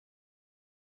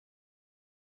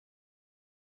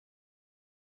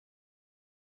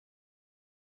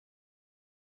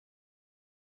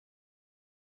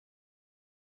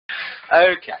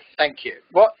Okay, thank you.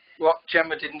 What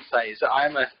Gemma didn't say is that I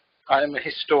am a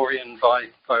historian by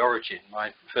origin.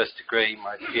 My first degree,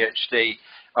 my PhD,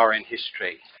 are in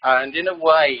history, and in a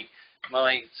way,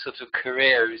 my sort of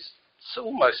career is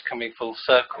almost coming full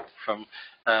circle from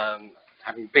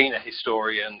having been a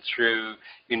historian through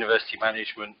university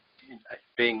management,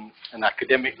 being an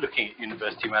academic looking at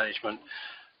university management,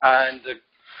 and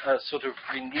a sort of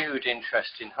renewed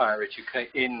interest in higher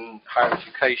education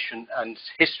and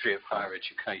history of higher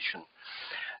education.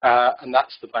 And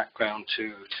that's the background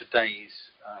to today's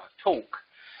talk.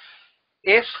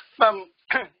 If at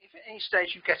any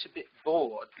stage you get a bit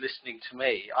bored listening to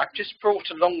me, I've just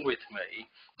brought along with me,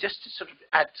 just to sort of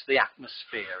add to the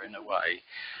atmosphere in a way,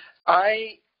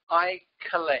 I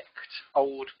collect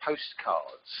old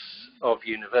postcards of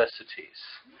universities.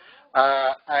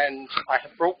 And I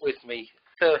have brought with me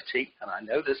 30, and I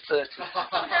know there's 30,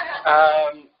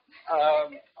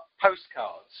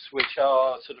 postcards, which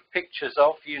are sort of pictures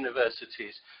of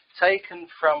universities taken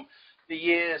from the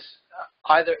years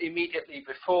either immediately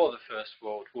before the First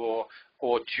World War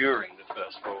or during the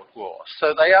First World War.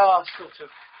 So they are sort of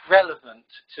relevant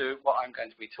to what I'm going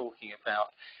to be talking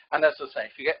about. And as I say,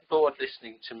 if you get bored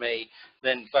listening to me,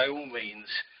 then by all means,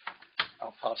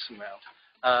 I'll pass them out.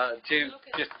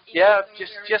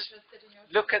 Just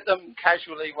look at them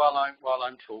casually while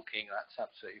I'm talking. That's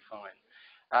absolutely fine.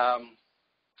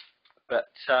 But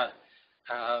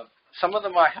some of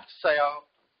them, I have to say, are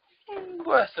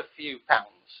worth a few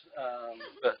pounds.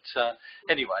 But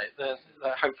anyway,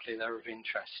 hopefully they're of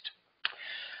interest.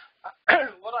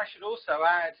 What I should also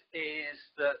add is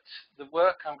that the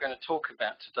work I'm going to talk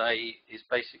about today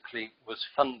was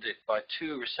funded by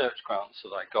 2 research grants that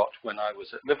I got when I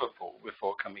was at Liverpool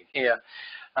before coming here.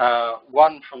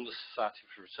 One from the Society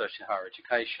for Research in Higher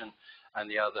Education and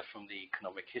the other from the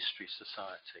Economic History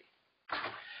Society.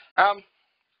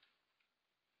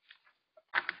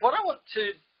 What I want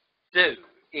to do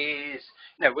is,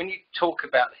 when you talk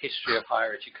about the history of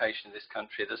higher education in this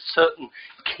country, there's certain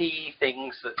key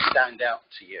things that stand out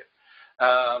to you.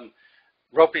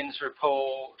 Robbins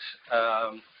Report,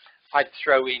 I'd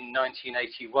throw in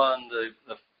 1981,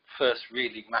 the first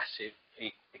really massive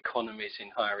economies in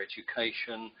higher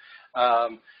education.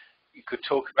 You could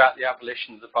talk about the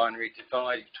abolition of the binary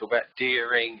divide, you could talk about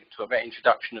Deering, you could talk about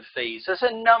introduction of fees. There's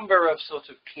a number of sort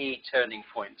of key turning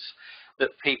points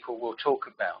that people will talk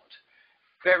about.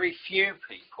 Very few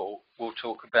people will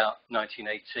talk about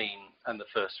 1918 and the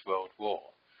First World War.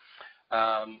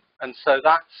 And so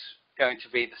that's going to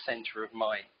be the centre of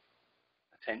my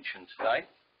attention today.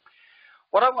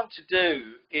 What I want to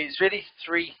do is really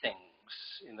 3 things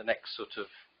in the next sort of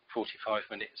 45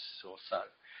 minutes or so.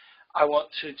 I want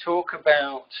to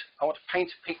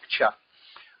paint a picture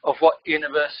of what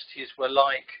universities were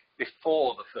like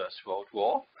before the First World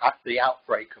War, at the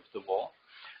outbreak of the war.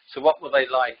 So what were they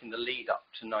like in the lead up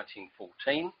to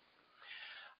 1914?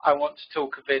 I want to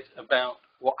talk a bit about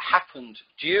what happened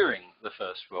during the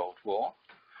First World War,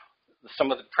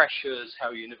 some of the pressures,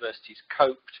 how universities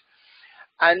coped.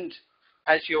 And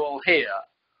as you all hear,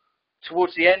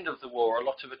 towards the end of the war, a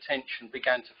lot of attention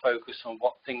began to focus on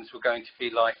what things were going to be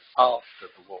like after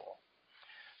the war,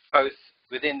 both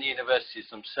within the universities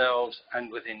themselves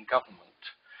and within government.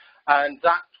 And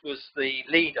that was the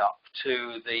lead up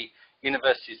to the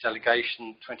Universities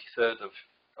Delegation, 23rd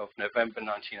of November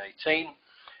 1918,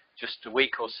 just a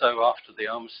week or so after the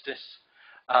armistice.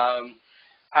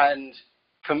 And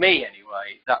for me,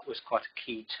 anyway, that was quite a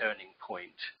key turning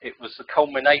point. It was the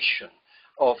culmination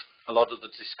of a lot of the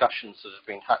discussions that have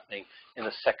been happening in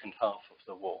the second half of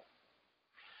the war.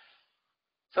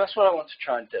 So that's what I want to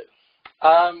try and do.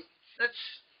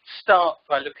 Let's start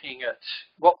by looking at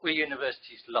what were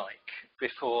universities like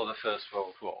before the First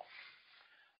World War.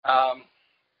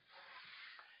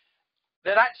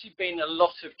 There'd actually been a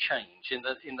lot of change in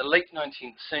the late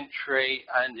 19th century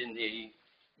and in the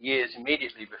years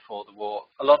immediately before the war,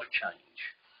 a lot of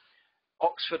change.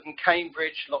 Oxford and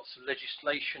Cambridge, lots of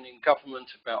legislation in government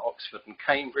about Oxford and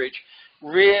Cambridge,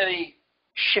 really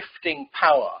shifting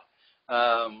power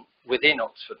within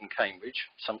Oxford and Cambridge.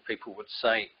 Some people would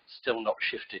say still not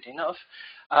shifted enough,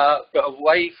 but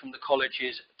away from the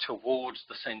colleges towards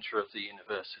the centre of the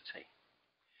university.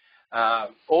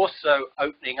 Also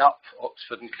opening up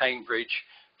Oxford and Cambridge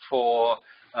for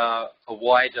a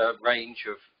wider range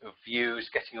of views,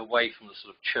 getting away from the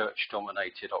sort of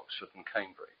church-dominated Oxford and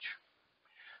Cambridge.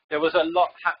 There was a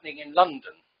lot happening in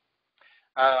London.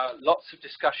 Lots of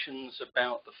discussions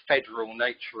about the federal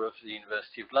nature of the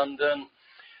University of London.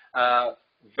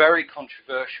 Very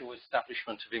controversial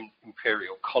establishment of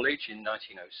Imperial College in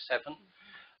 1907,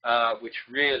 which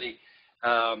really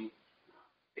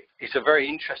is a very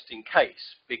interesting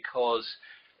case because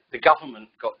the government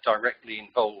got directly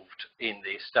involved in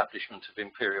the establishment of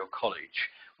Imperial College,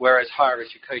 whereas higher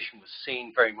education was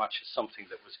seen very much as something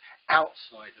that was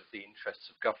outside of the interests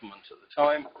of government at the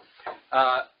time.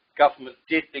 Government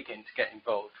did begin to get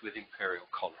involved with Imperial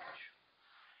College.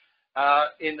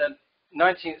 In the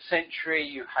 19th century,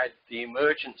 you had the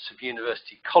emergence of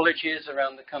university colleges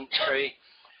around the country,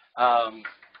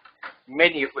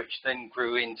 many of which then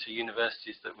grew into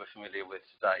universities that we're familiar with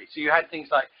today. So you had things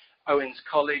like Owens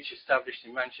College, established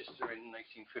in Manchester in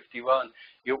 1851,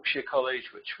 Yorkshire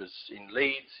College, which was in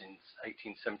Leeds in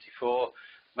 1874,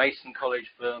 Mason College,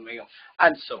 Birmingham,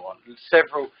 and so on.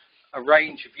 A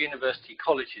range of university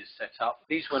colleges set up.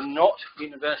 These were not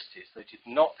universities. They did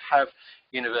not have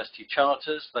university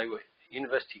charters. They were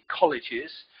university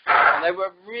colleges, and they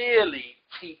were really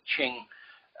teaching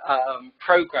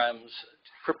programs,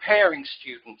 preparing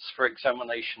students for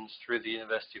examinations through the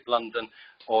University of London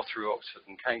or through Oxford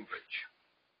and Cambridge.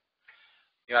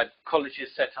 You had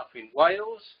colleges set up in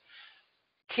Wales.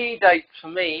 Key date for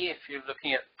me, if you're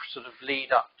looking at sort of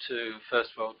lead up to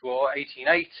First World War,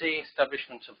 1880,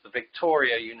 establishment of the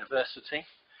Victoria University.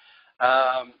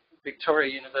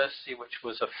 Victoria University, which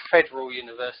was a federal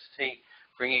university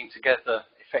bringing together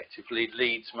effectively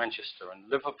Leeds, Manchester and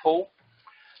Liverpool.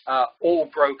 All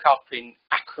broke up in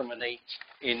acrimony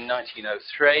in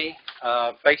 1903,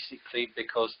 basically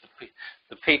because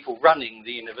the people running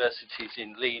the universities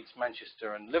in Leeds,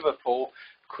 Manchester and Liverpool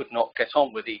could not get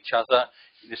on with each other.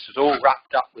 This was all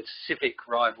wrapped up with civic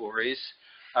rivalries,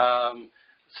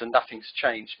 so nothing's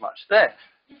changed much there.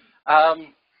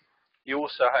 You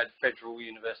also had Federal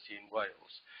University in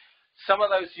Wales. Some of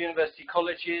those university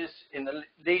colleges in the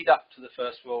lead up to the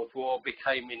First World War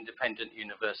became independent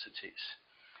universities.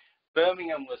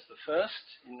 Birmingham was the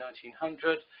first in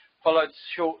 1900, followed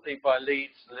shortly by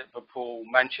Leeds, Liverpool,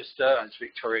 Manchester, as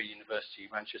Victoria University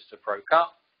Manchester broke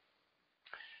up.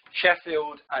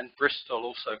 Sheffield and Bristol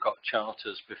also got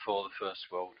charters before the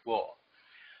First World War.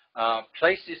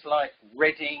 Places like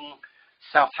Reading,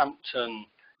 Southampton,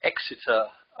 Exeter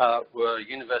were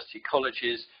university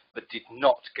colleges but did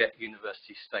not get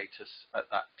university status at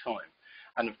that time.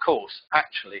 And of course,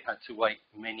 actually had to wait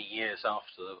many years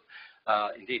after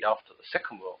indeed after the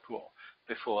Second World War,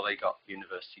 before they got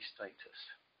university status.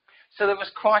 So there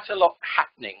was quite a lot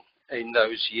happening in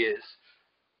those years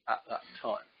at that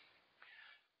time.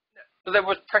 But there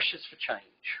were pressures for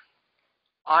change.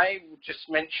 I just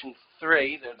mentioned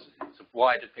three. There's a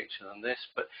wider picture than this,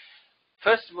 but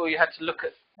first of all, you had to look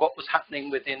at what was happening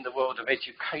within the world of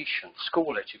education,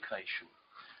 school education.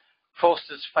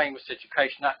 Forster's famous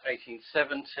Education Act,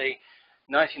 1870,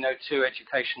 1902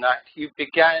 Education Act, you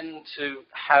began to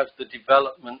have the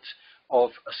development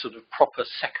of a sort of proper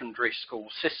secondary school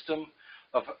system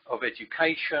of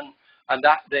education, and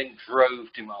that then drove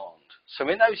demand. So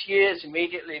in those years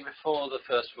immediately before the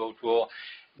First World War,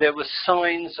 there were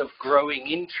signs of growing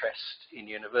interest in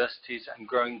universities and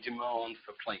growing demand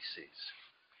for places.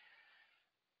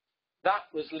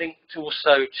 That was linked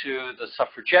also to the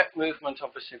suffragette movement,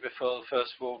 obviously before the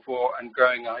First World War, and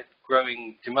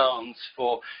growing demands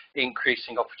for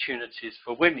increasing opportunities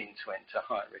for women to enter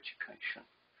higher education.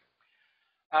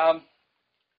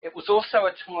 It was also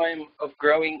a time of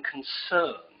growing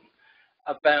concern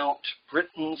about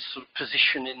Britain's sort of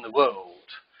position in the world.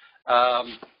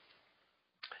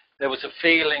 There was a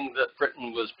feeling that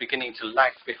Britain was beginning to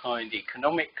lag behind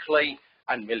economically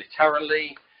and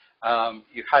militarily.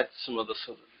 You had some of the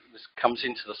sort of, this comes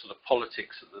into the sort of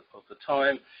politics of the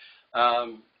time.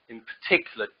 In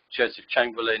particular, Joseph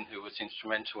Chamberlain, who was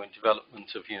instrumental in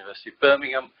development of University of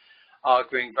Birmingham,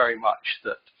 arguing very much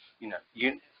that,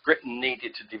 Britain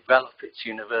needed to develop its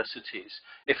universities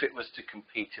if it was to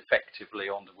compete effectively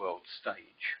on the world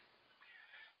stage.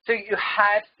 So you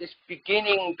had this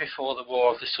beginning before the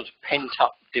war of this sort of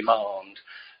pent-up demand,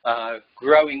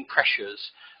 growing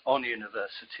pressures on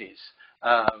universities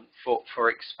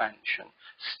for expansion.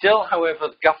 Still, however,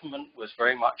 the government was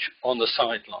very much on the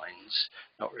sidelines,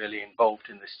 not really involved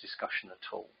in this discussion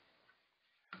at all.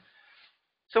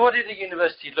 So what did a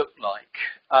university look like?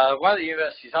 One of the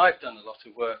universities I've done a lot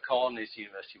of work on is the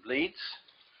University of Leeds.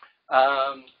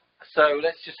 So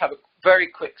let's just have a very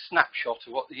quick snapshot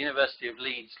of what the University of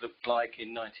Leeds looked like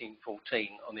in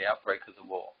 1914 on the outbreak of the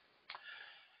war.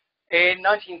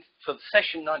 For the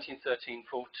session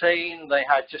 1913-14, they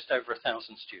had just over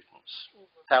 1,000 students,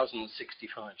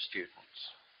 1,065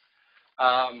 students.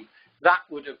 That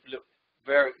would have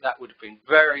been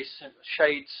very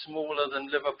shade smaller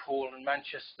than Liverpool and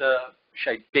Manchester,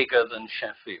 shade bigger than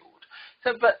Sheffield.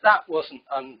 So, but that wasn't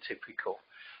untypical.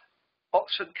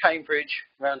 Oxford and Cambridge,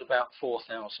 around about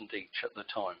 4,000 each at the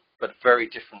time, but very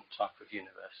different type of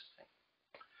university.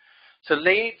 So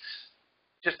Leeds,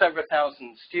 just over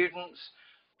 1,000 students,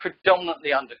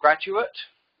 predominantly undergraduate,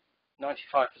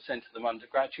 95% of them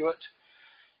undergraduate.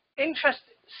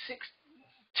 Interesting,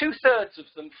 2/3 of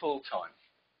them full-time.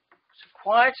 So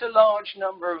quite a large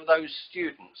number of those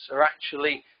students are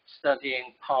actually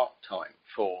studying part-time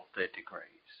for their degrees.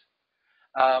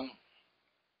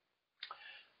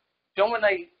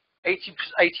 Dominate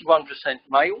 81%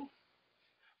 male,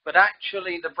 but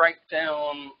actually the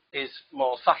breakdown is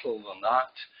more subtle than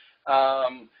that.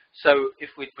 So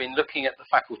if we'd been looking at the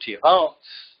Faculty of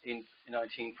Arts in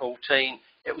 1914,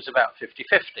 it was about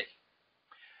 50-50.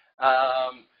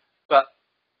 But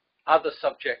other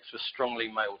subjects were strongly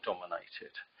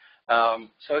male-dominated.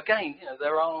 So again,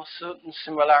 there are certain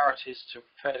similarities to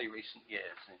fairly recent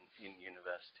years in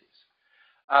universities.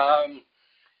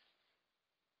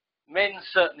 Men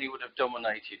certainly would have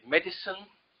dominated medicine,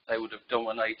 they would have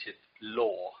dominated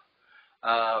law,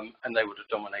 and they would have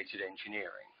dominated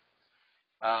engineering.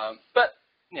 But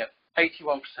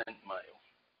 81% male.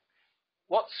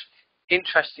 What's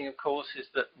interesting, of course, is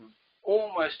that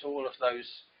almost all of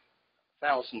those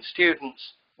 1,000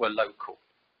 students were local.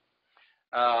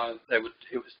 It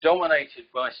was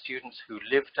dominated by students who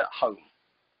lived at home.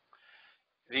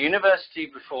 The university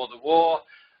before the war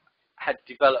had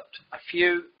developed a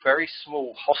few very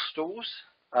small hostels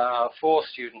for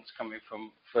students coming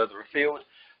from further afield,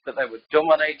 but they were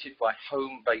dominated by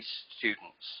home-based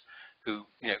students who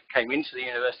came into the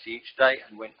university each day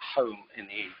and went home in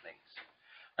the evenings.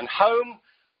 And home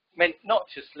meant not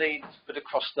just Leeds, but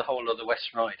across the whole of the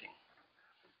West Riding.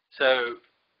 So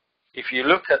if you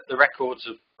look at the records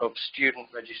of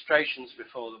student registrations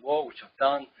before the war, which I've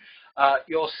done,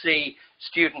 you'll see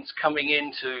students coming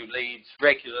into Leeds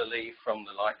regularly from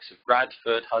the likes of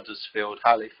Bradford, Huddersfield,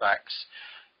 Halifax,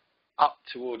 up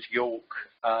towards York,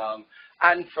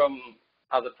 and from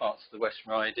other parts of the West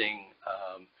Riding,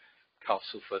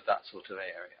 Castleford, that sort of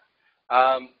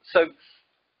area. So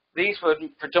these were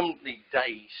predominantly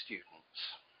day students.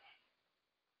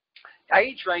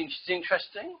 Age range is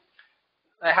interesting.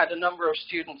 They had a number of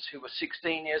students who were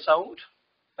 16 years old.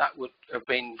 That would have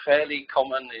been fairly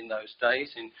common in those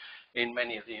days in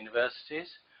many of the universities.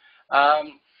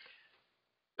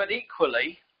 But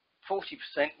equally,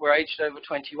 40% were aged over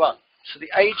 21. So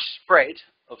the age spread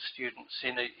of students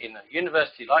in a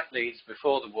university like Leeds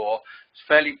before the war was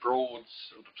fairly broad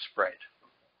sort of spread.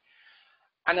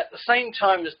 And at the same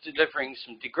time as delivering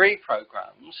some degree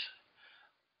programs,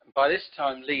 by this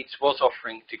time Leeds was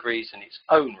offering degrees in its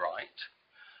own right,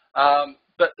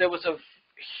 but there was a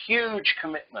huge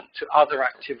commitment to other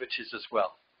activities as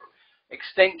well.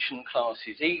 Extension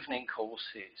classes, evening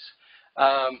courses.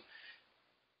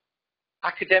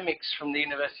 Academics from the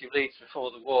University of Leeds before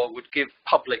the war would give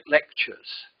public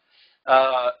lectures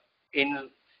in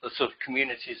the sort of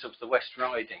communities of the West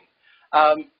Riding,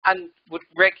 and would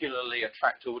regularly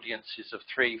attract audiences of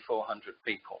 300-400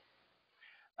 people.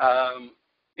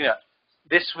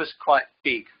 This was quite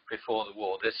big before the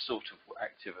war, this sort of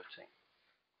activity.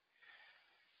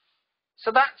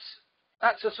 So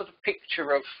that's a sort of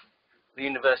picture of the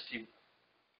University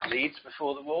of Leeds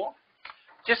before the war.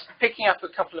 Just picking up a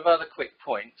couple of other quick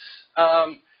points.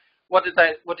 What did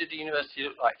the university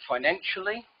look like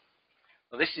financially?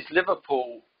 Well, this is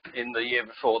Liverpool in the year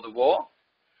before the war.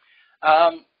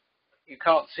 You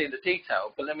can't see the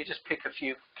detail, but let me just pick a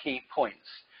few key points.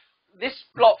 This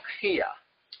block here,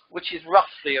 which is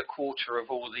roughly a quarter of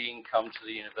all the income to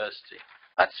the university,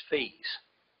 that's fees.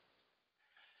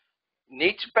 You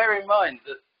need to bear in mind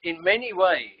that in many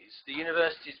ways, the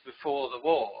universities before the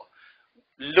war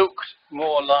looked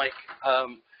more like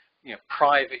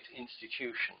private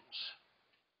institutions.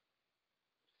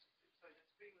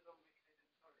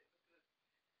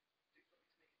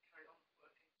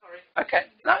 Okay.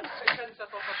 No.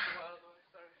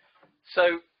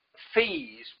 So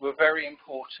fees were very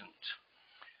important.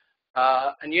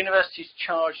 And universities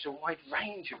charged a wide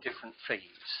range of different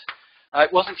fees.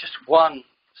 It wasn't just one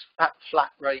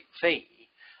flat rate fee.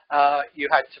 You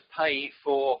had to pay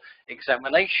for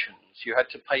examinations. You had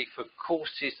to pay for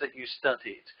courses that you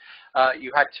studied.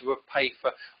 You had to pay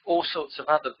for all sorts of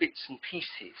other bits and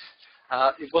pieces.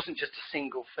 It wasn't just a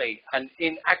single fee. And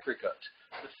in aggregate,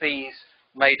 the fees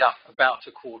made up about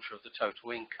a quarter of the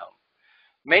total income.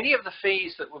 Many of the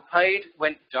fees that were paid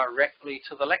went directly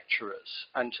to the lecturers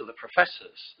and to the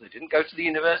professors. They didn't go to the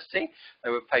university. They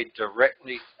were paid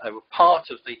directly. They were part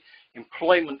of the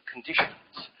employment conditions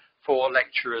for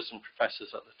lecturers and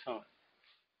professors at the time.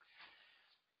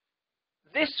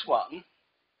 This one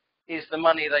is the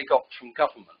money they got from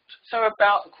government. So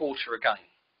about a quarter again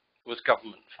was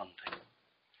government funding.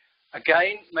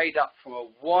 Again, made up from a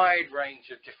wide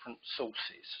range of different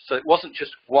sources. So it wasn't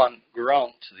just one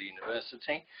grant to the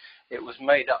university, it was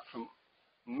made up from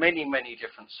many, many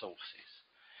different sources.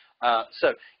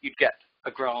 So you'd get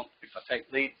a grant, if I take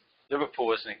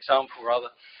Liverpool as an example rather,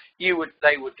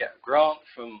 they would get a grant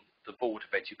from the Board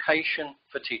of Education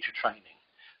for teacher training.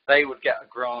 They would get a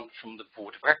grant from the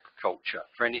Board of Agriculture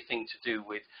for anything to do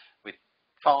with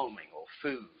farming or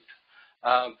food.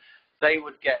 They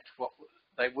would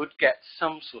get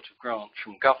some sort of grant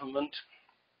from government,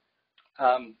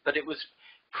 but it was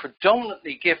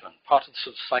predominantly given, part of the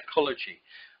sort of psychology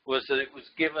was that it was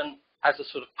given as a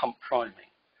sort of pump priming.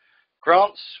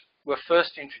 Grants were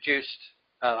first introduced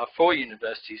for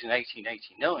universities in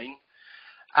 1889,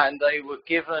 and they were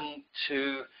given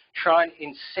to try and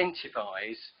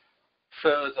incentivize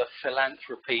further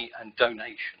philanthropy and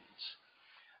donations.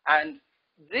 And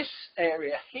this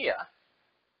area here,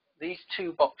 these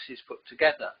two boxes put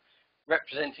together,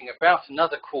 representing about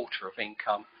another quarter of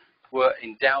income, were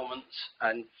endowments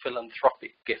and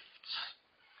philanthropic gifts.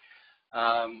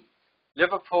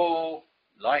 Liverpool,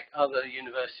 like other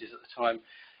universities at the time,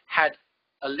 had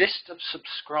a list of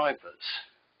subscribers.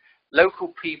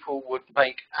 Local people would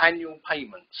make annual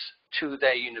payments to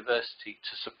their university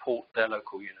to support their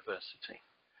local university.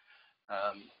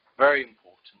 Very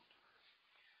important.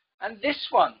 And this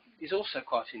one is also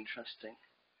quite interesting.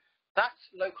 That's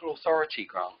local authority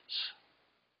grants.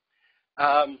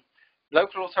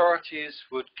 Local authorities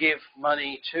would give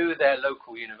money to their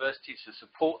local university to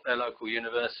support their local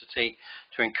university,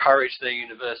 to encourage their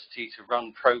university to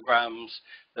run programs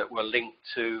that were linked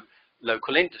to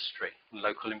local industry and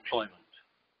local employment.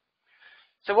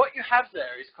 So what you have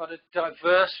there is quite a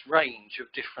diverse range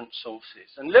of different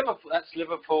sources. And Liverpool, that's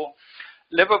Liverpool.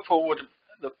 Liverpool would have,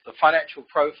 the financial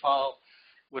profile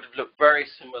would have looked very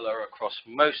similar across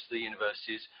most of the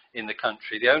universities in the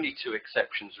country, the only two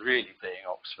exceptions really being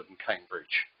Oxford and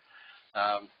Cambridge.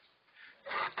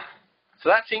 So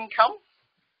that's income.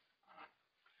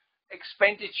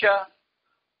 Expenditure,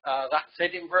 that's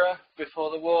Edinburgh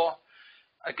before the war.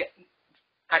 Again,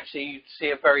 actually, you'd see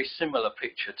a very similar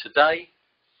picture today,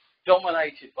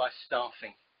 dominated by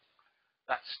staffing.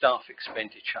 That's staff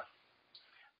expenditure.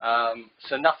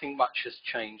 So nothing much has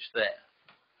changed there.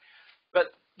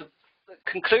 But the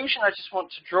conclusion I just want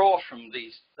to draw from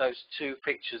those two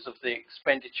pictures of the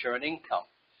expenditure and income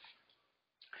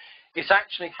is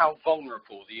actually how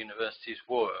vulnerable the universities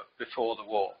were before the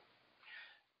war.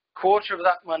 A quarter of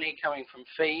that money coming from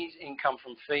fees, income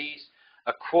from fees,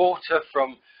 a quarter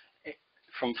from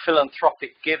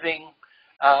philanthropic giving,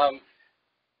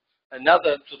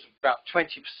 another sort of about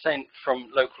 20% from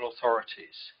local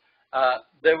authorities.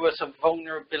 There was a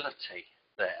vulnerability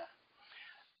there.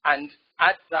 And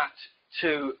add that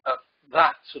to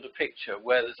that sort of picture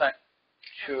where there's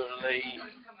actually...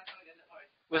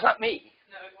 Was that me?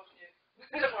 No, it wasn't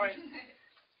you. Don't worry.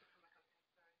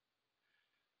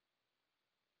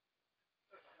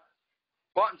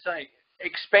 What I'm saying,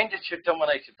 expenditure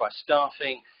dominated by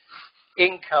staffing,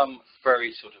 income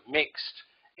very sort of mixed,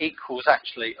 equals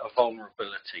actually a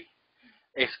vulnerability.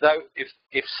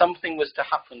 If something was to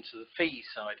happen to the fee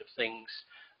side of things,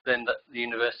 then the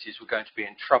universities were going to be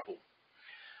in trouble.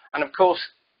 And of course,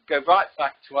 go right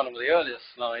back to one of the earlier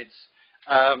slides,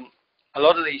 a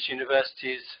lot of these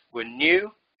universities were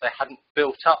new. They hadn't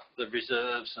built up the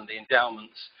reserves and the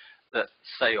endowments that,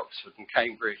 say, Oxford and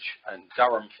Cambridge and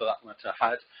Durham, for that matter,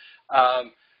 had.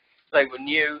 They were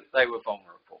new, they were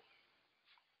vulnerable.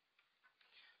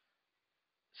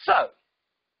 So, I'll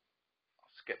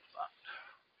skip that.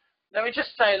 Let me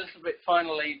just say a little bit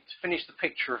finally, to finish the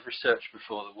picture of research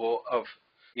before the war, of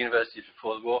universities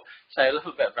before the war, say a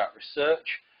little bit about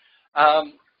research.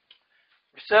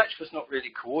 Research was not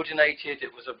really coordinated,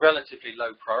 it was a relatively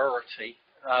low priority.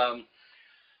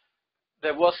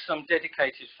 There was some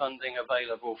dedicated funding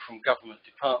available from government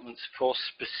departments for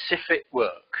specific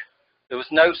work. There was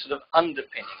no sort of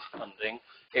underpinning funding,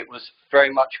 it was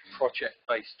very much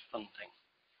project-based funding.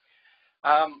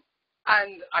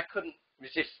 And I couldn't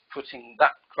resist putting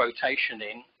that quotation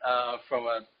in from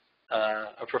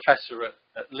a professor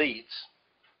at Leeds,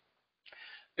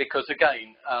 because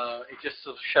again, it just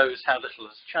sort of shows how little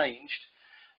has changed.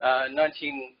 In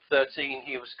 1913,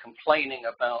 he was complaining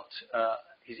about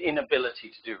his inability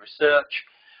to do research,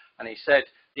 and he said,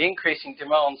 the increasing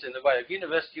demands in the way of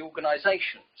university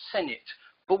organisation, senate,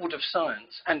 Board of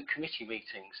Science and committee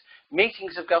meetings,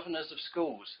 meetings of governors of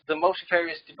schools, the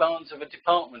multifarious demands of a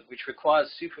department which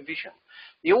requires supervision,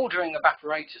 the ordering of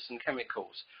apparatus and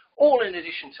chemicals, all in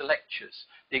addition to lectures,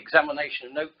 the examination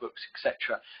of notebooks,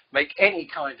 etc., make any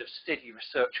kind of steady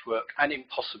research work an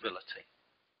impossibility.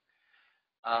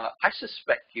 I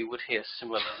suspect you would hear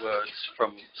similar words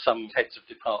from some heads of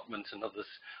department and others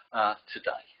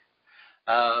today.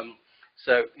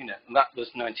 So, that was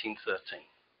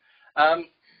 1913.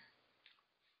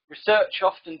 Research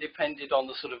often depended on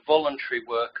the sort of voluntary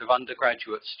work of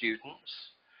undergraduate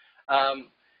students.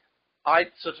 I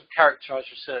sort of characterised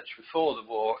research before the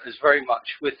war as very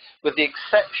much, with the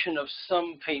exception of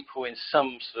some people in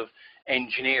some sort of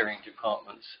engineering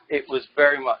departments, it was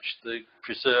very much the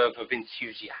preserve of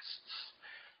enthusiasts.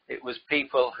 It was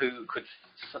people who could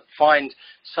find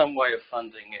some way of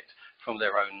funding it from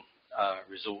their own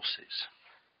resources.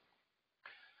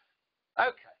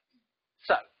 Okay,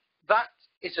 so that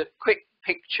is a quick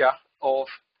picture of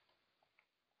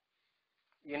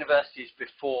universities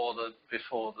before the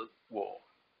war.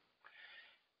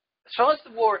 As far as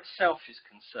the war itself is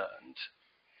concerned,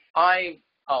 I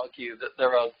argue that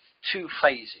there are two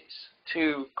phases,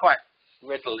 two quite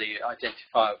readily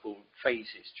identifiable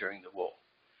phases during the war.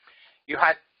 You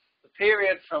had the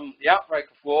period from the outbreak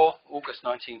of war, August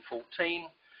 1914,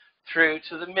 through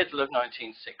to the middle of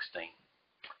 1916,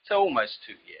 so almost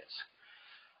 2 years.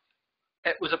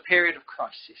 It was a period of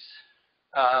crisis.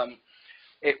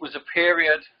 It was a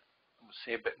period, we'll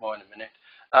see a bit more in a minute,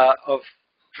 of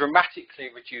dramatically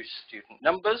reduced student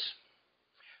numbers,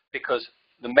 because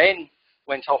the men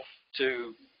went off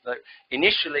to,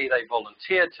 initially they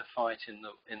volunteered to fight in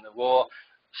the war,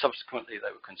 subsequently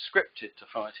they were conscripted to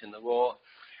fight in the war,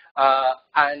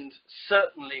 and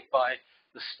certainly by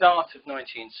the start of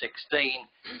 1916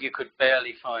 you could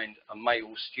barely find a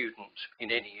male student in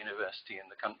any university in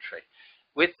the country,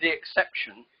 with the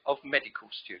exception of medical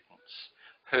students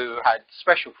who had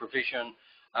special provision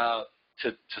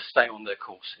to stay on their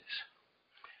courses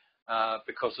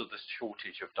because of the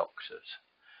shortage of doctors.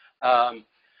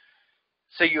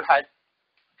 So you had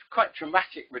quite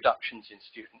dramatic reductions in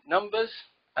student numbers,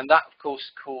 and that of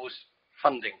course caused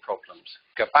funding problems.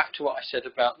 Go back to what I said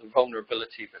about the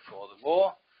vulnerability before the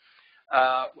war.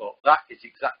 Well, that is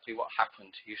exactly what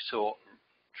happened. You saw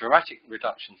dramatic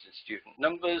reductions in student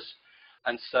numbers,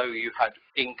 and so you had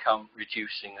income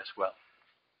reducing as well.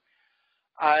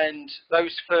 And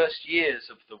those first years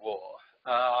of the war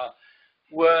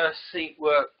were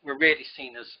really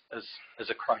seen as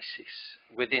a crisis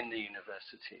within the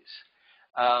universities.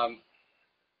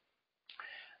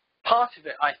 Part of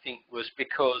it, I think, was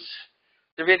because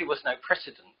there really was no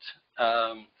precedent.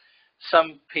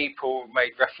 Some people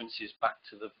made references back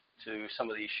to some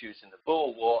of the issues in the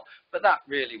Boer War, but that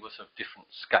really was of different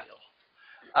scale.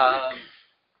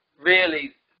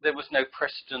 Really, there was no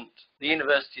precedent. The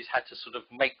universities had to sort of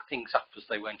make things up as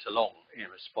they went along in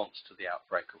response to the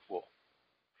outbreak of war.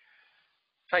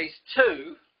 Phase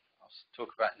two, I'll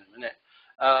talk about in a minute,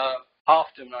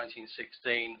 after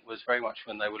 1916 was very much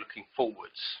when they were looking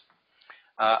forwards.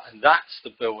 And that's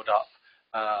the build-up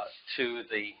to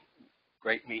the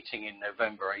great meeting in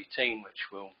November 18, which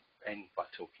we'll end by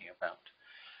talking about.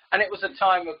 And it was a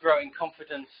time of growing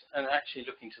confidence and actually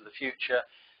looking to the future.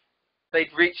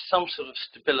 They'd reached some sort of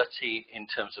stability in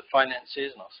terms of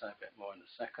finances, and I'll say a bit more in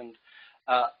a second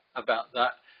about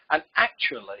that. And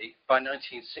actually, by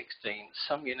 1916,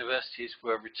 some universities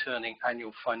were returning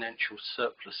annual financial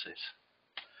surpluses.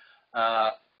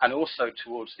 And also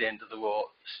towards the end of the war,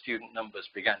 student numbers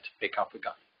began to pick up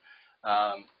again.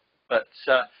 But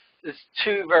there's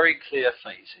two very clear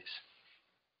phases.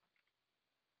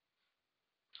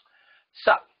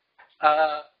 So,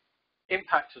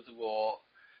 impact of the war.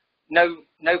 No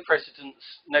precedents,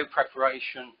 no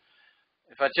preparation.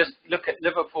 If I just look at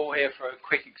Liverpool here for a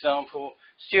quick example,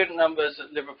 student numbers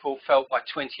at Liverpool fell by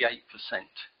 28%.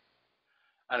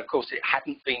 And of course, it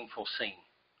hadn't been foreseen.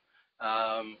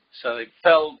 So it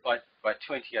fell by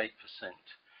 28%.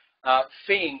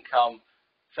 Fee income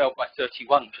fell by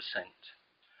 31%.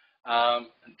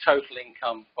 And total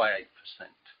income by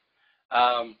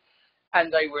 8%.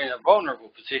 And they were in a vulnerable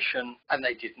position, and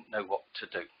they didn't know what to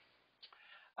do.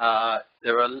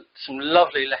 There are some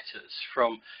lovely letters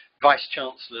from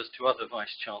vice-chancellors to other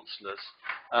vice-chancellors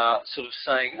sort of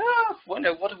saying, what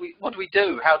do we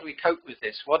do? How do we cope with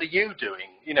this? What are you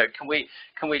doing? Can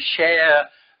we share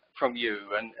from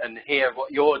you and hear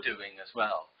what you're doing as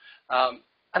well?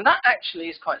 And that actually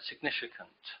is quite significant,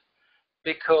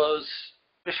 because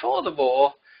before the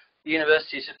war, the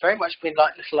universities had very much been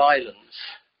like little islands.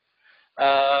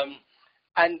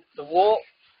 And the war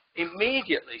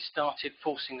immediately started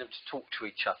forcing them to talk to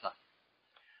each other,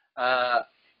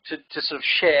 to sort of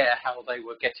share how they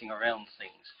were getting around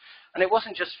things. And it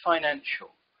wasn't just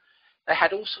financial. They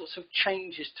had all sorts of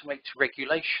changes to make to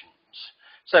regulations.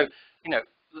 So,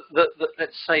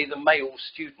 let's say the male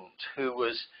student who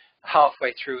was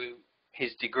halfway through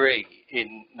his degree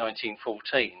in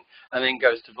 1914 and then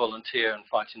goes to volunteer and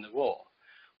fight in the war.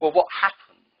 Well, what happens?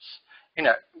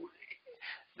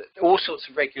 All sorts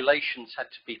of regulations had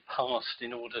to be passed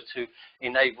in order to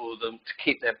enable them to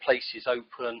keep their places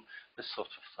open, this sort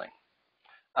of thing.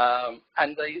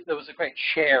 And there was a great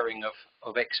sharing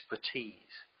of expertise.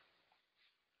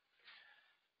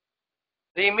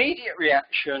 The immediate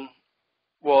reaction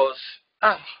was,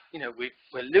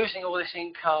 we're losing all this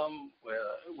income,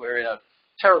 we're in a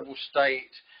terrible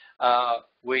state,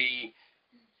 we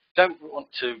don't want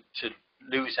to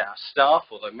lose our staff,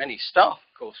 although many staff,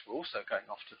 of course, were also going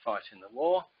off to fight in the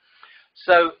war.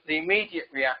 So the immediate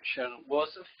reaction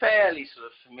was a fairly sort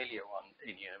of familiar one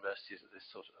in universities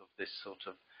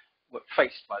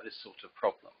faced by this sort of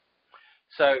problem.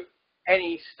 So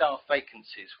any staff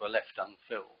vacancies were left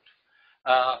unfilled.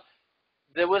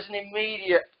 There was an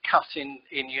immediate cut in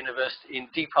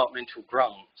departmental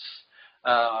grants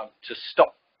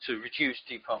to reduce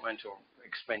departmental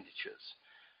expenditures.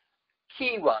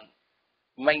 Key one,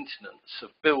 maintenance of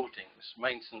buildings,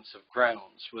 maintenance of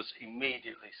grounds was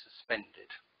immediately suspended.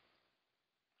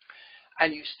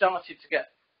 And you started to get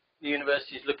the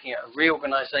universities looking at a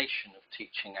reorganisation of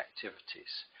teaching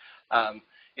activities.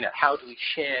 How do we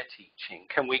share teaching?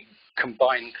 Can we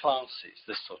combine classes?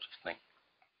 This sort of thing.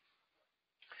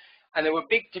 And there were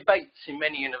big debates in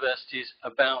many universities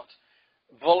about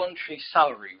voluntary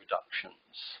salary reductions.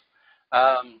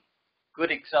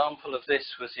 Good example of this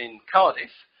was in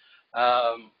Cardiff,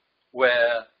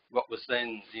 where what was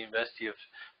then the University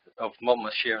of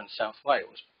Monmouthshire and South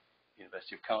Wales,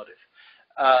 University of Cardiff.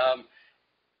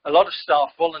 A lot of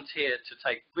staff volunteered to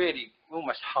take really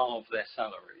almost halve their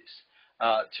salaries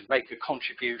to make a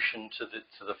contribution to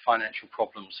the financial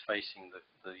problems facing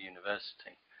the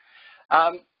university.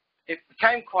 It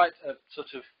became quite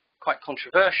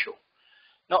controversial,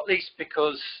 not least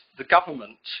because the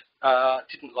government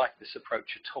didn't like this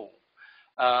approach at all.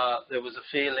 There was a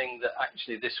feeling that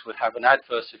actually this would have an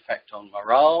adverse effect on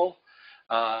morale,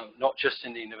 not just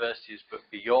in the universities but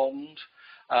beyond.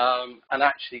 And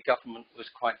actually government was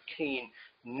quite keen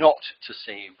not to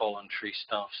see voluntary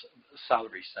staff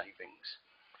salary savings.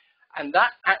 And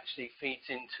that actually feeds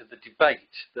into the debate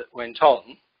that went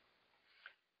on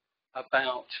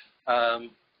about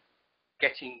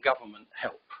getting government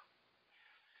help.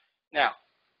 Now,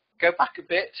 go back a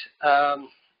bit.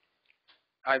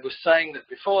 I was saying that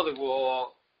before the war,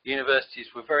 universities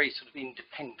were very sort of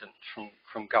independent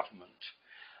from government.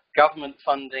 Government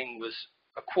funding was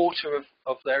a quarter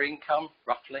of their income,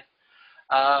 roughly.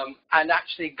 And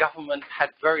actually government had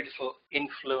very little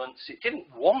influence. It didn't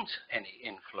want any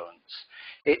influence.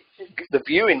 The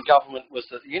view in government was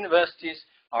that the universities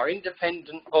are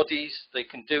independent bodies. They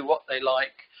can do what they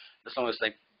like as long as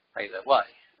they pay their way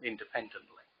independently.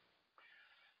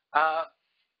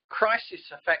 Crisis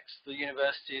affects the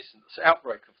universities, the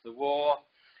outbreak of the war,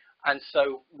 and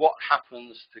so what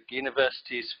happens? The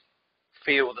universities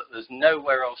feel that there's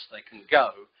nowhere else they can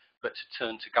go but to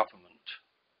turn to government.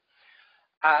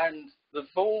 And the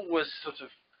ball was sort of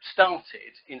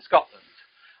started in Scotland.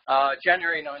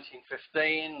 January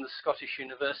 1915, the Scottish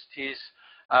universities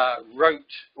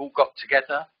all got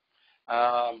together,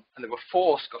 and there were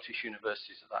 4 Scottish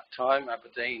universities at that time: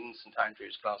 Aberdeen, St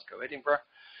Andrews, Glasgow, Edinburgh.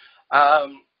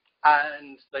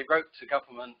 And they wrote to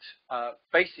government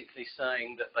basically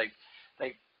saying that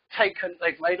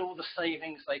they've made all the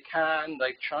savings they can,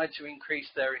 they've tried to increase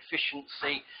their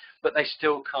efficiency, but they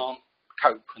still can't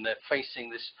cope, and they're facing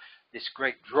this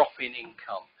great drop in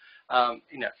income.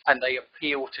 And they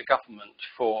appeal to government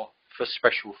for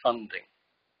special funding.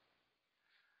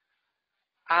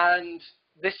 And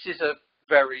this is a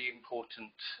very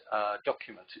important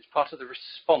document. It's part of the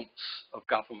response of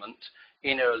government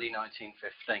in early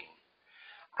 1915.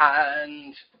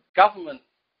 And government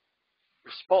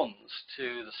responds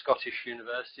to the Scottish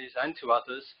universities and to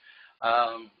others.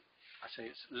 I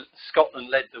say Scotland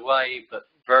led the way, but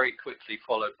very quickly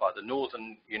followed by the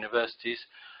northern universities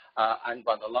and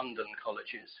by the London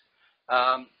colleges.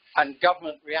 And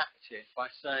government reacted by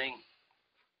saying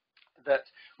that,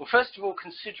 well, first of all,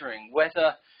 considering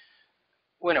whether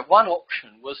one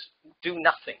option was do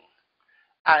nothing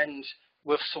and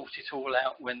we'll sort it all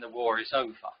out when the war is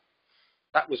over.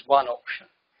 That was one option.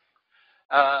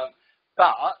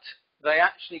 But they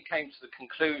actually came to the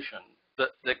conclusion that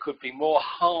there could be more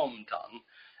harm done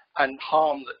and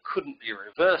harm that couldn't be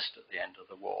reversed at the end of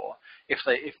the war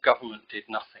if government did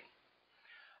nothing.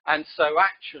 And so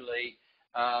actually,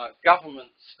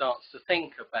 government starts to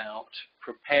think about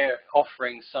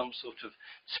offering some sort of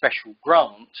special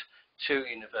grant to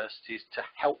universities to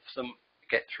help them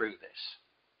get through this.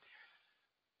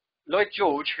 Lloyd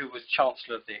George, who was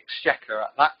Chancellor of the Exchequer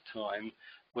at that time,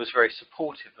 was very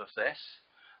supportive of this,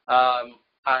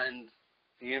 and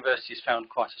the universities found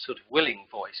quite a sort of willing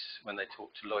voice when they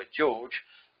talked to Lloyd George.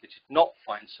 They did not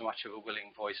find so much of a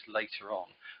willing voice later on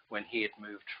when he had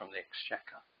moved from the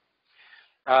Exchequer.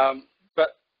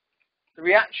 But the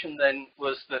reaction then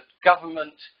was that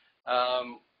government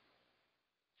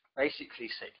basically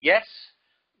said, yes,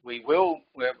 we will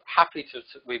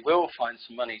find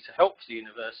some money to help the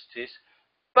universities,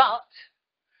 but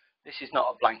this is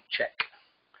not a blank check.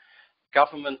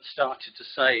 Government started to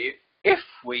say, if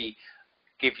we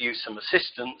give you some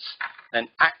assistance, then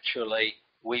actually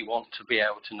we want to be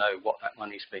able to know what that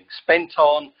money is being spent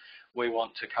on. We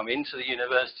want to come into the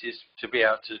universities to be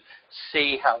able to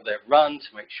see how they're run,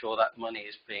 to make sure that money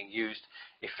is being used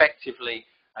effectively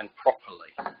and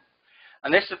properly.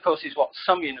 And this, of course, is what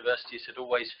some universities had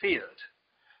always feared,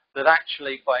 that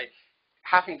actually by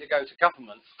having to go to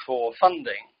government for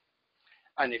funding,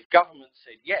 and if government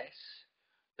said yes,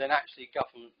 then actually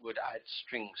government would add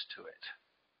strings to it.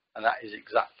 And that is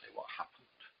exactly what happened.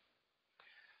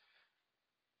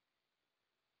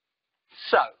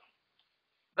 So,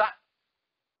 that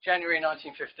January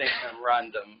 1915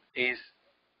 memorandum is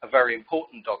a very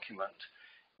important document.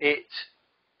 It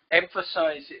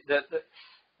emphasized that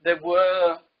there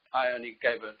were, I only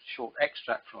gave a short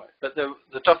extract from it, but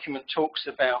the document talks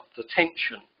about the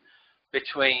tension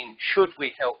between should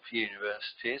we help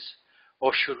universities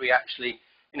or should we actually,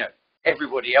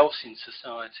 everybody else in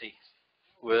society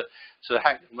were sort of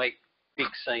having to make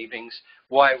big savings.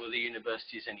 Why were the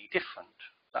universities any different?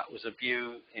 That was a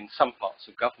view in some parts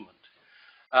of government.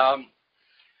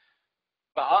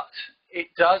 But it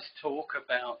does talk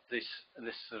about this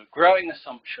sort of growing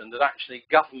assumption that actually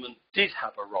government did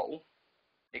have a role.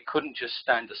 It couldn't just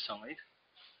stand aside.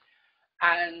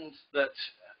 And that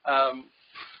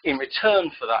in return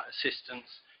for that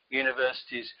assistance,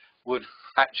 universities would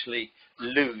actually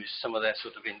lose some of their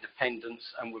sort of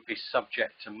independence and would be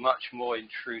subject to much more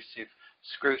intrusive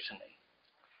scrutiny.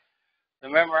 The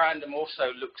memorandum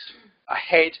also looks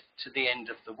ahead to the end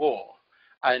of the war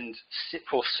and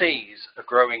foresees a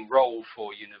growing role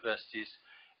for universities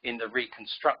in the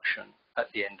reconstruction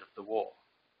at the end of the war.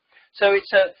 So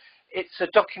it's a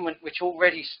document which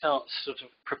already starts sort of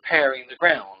preparing the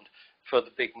ground for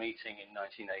the big meeting in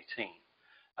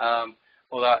 1918.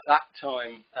 Although at that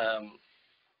time,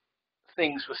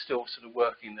 things were still sort of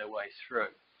working their way through.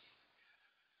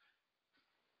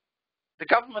 The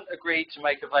government agreed to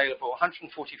make available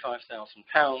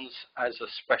 £145,000 as a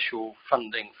special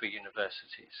funding for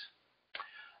universities.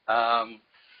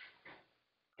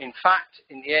 In fact,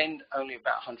 in the end, only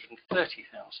about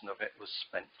 £130,000 of it was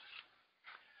spent.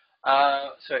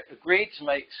 So it agreed to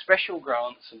make special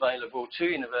grants available to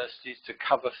universities to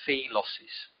cover fee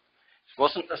losses. It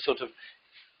wasn't a sort of,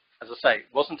 as I say,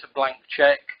 it wasn't a blank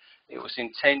check. It was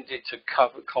intended to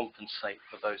compensate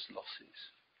for those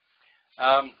losses.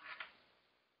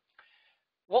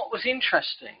 What was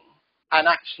interesting and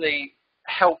actually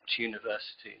helped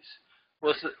universities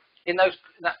was that in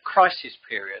that crisis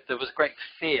period, there was great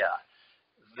fear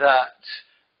that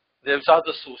those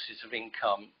other sources of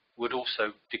income would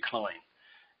also decline.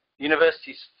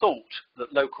 Universities thought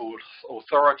that local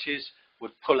authorities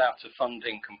would pull out of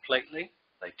funding completely.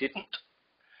 They didn't.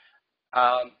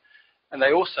 And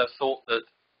they also thought that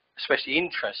especially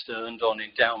interest earned on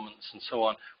endowments and so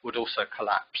on would also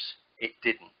collapse. It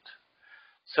didn't.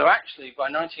 So actually, by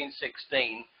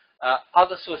 1916,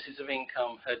 other sources of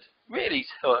income had really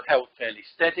held fairly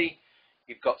steady.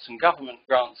 You've got some government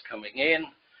grants coming in.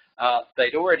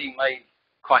 They'd already made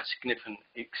quite significant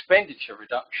expenditure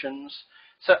reductions.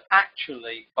 So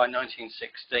actually, by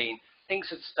 1916, things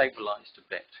had stabilized a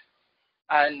bit.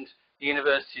 And the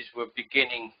universities were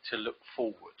beginning to look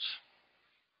forwards.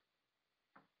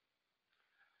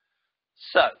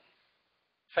 So,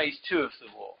 phase 2 of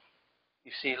the war.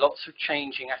 You see lots of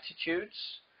changing attitudes.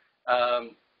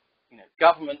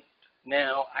 Government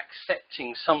now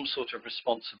accepting some sort of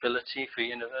responsibility for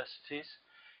universities.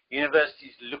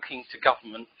 Universities looking to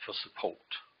government for support.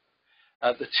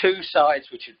 The two sides,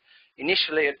 which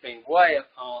initially had been way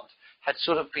apart, had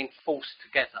sort of been forced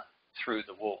together through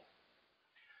the war.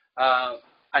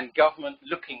 And government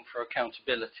looking for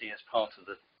accountability as part of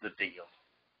the deal.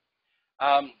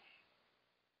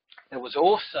 There was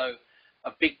also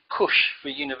a big push for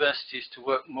universities to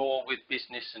work more with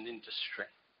business and industry.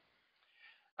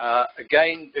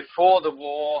 Again, before the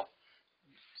war,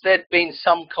 there'd been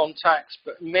some contacts,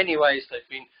 but in many ways they'd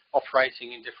been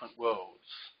operating in different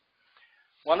worlds.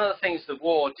 One of the things the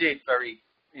war did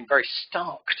in very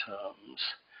stark terms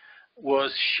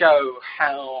was show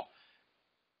how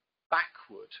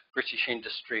backward British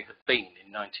industry had been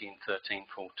in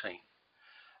 1913-14,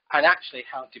 and actually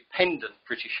how dependent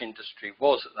British industry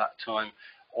was at that time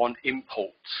on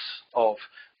imports of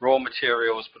raw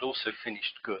materials, but also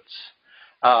finished goods,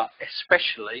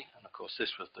 especially, and of course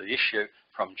this was the issue,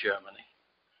 from Germany.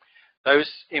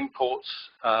 Those imports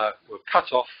were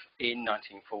cut off in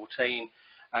 1914,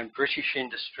 and British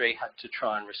industry had to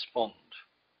try and respond.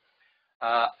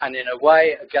 And in a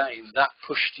way, again, that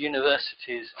pushed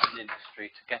universities and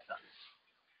industry together.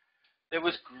 There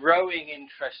was growing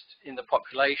interest in the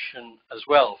population as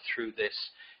well through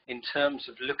this, in terms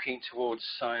of looking towards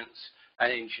science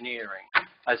and engineering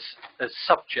as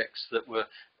subjects that were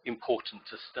important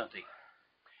to study.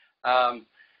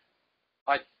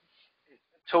 I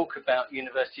talk about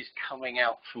universities coming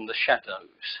out from the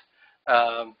shadows.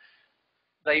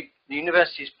 The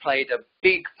universities played a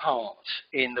big part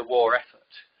in the war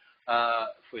effort.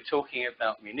 If we're talking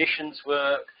about munitions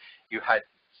work, you had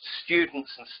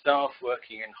students and staff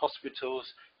working in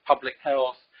hospitals, public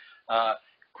health,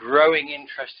 growing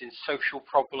interest in social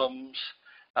problems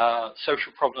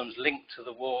linked to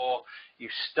the war. You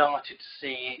started to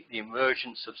see the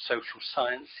emergence of social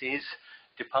sciences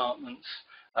departments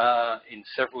in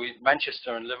several.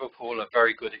 Manchester and Liverpool are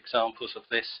very good examples of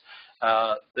this.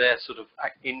 Their sort of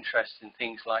interest in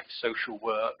things like social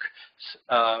work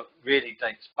really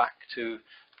dates back to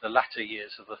the latter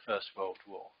years of the First World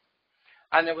War.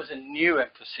 And there was a new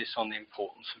emphasis on the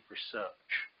importance of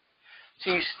research.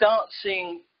 So you start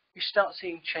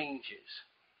seeing changes.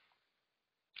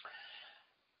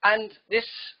 And this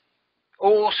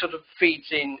all sort of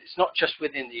feeds in. It's not just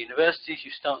within the universities.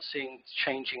 You start seeing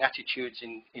changing attitudes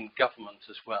in government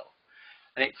as well.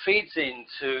 And it feeds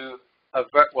into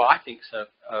what I think is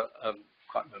a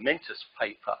quite momentous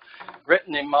paper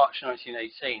written in March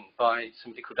 1918 by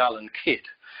somebody called Alan Kidd,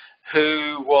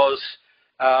 who was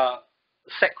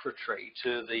secretary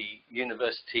to the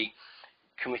university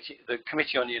committee, the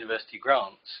Committee on University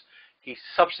Grants. He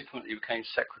subsequently became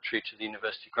secretary to the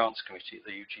University Grants Committee at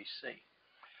the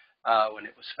UGC when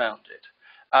it was founded.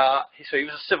 So he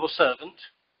was a civil servant,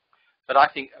 but I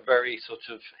think a very sort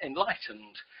of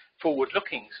enlightened,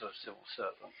 forward-looking sort of civil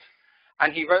servant.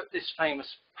 And he wrote this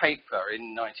famous paper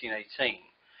in 1918,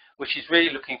 which is really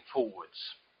looking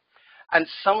forwards. And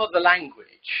some of the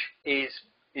language is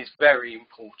very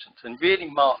important and really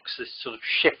marks this sort of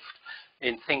shift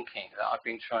in thinking that I've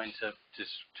been trying to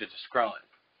describe.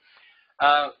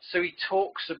 So he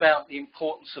talks about the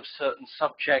importance of certain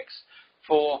subjects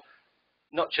for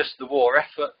not just the war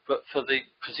effort, but for the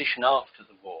position after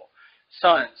the war.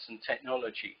 Science and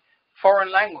technology.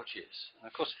 Foreign languages. And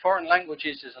of course, foreign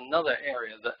languages is another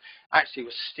area that actually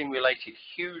was stimulated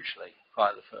hugely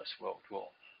by the First World War.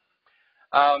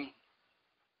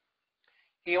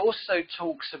 He also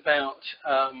talks about,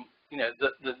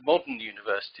 the modern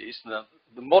universities.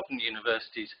 The modern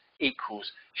universities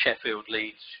equals Sheffield,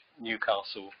 Leeds,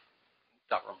 Newcastle,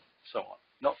 Durham, so on.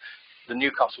 Not the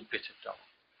Newcastle bit of Durham.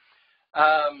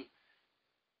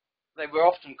 They were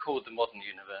often called the modern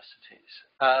universities.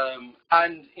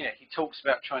 And he talks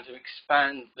about trying to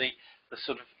expand the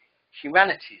sort of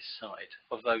humanities side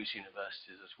of those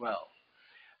universities as well.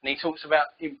 And he talks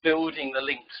about building the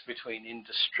links between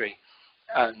industry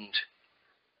and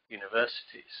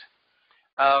universities.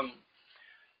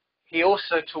 He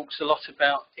also talks a lot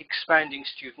about expanding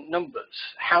student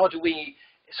numbers. How do we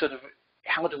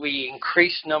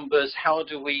increase numbers? How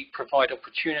do we provide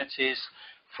opportunities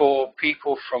for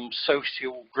people from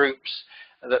social groups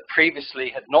that previously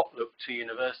had not looked to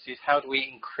universities? How do we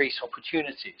increase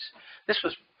opportunities? This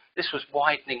was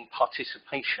widening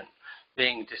participation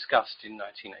being discussed in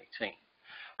 1918.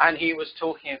 And he was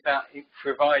talking about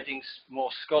providing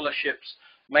more scholarships,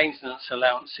 maintenance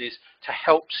allowances to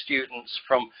help students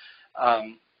from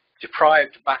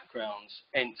deprived backgrounds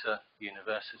enter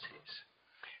universities.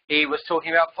 He was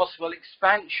talking about possible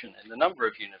expansion in the number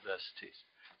of universities.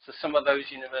 So some of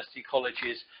those university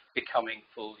colleges becoming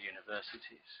full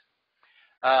universities.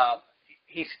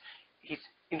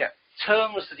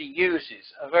 Terms that he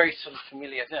uses are very sort of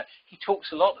familiar. He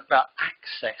talks a lot about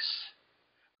access,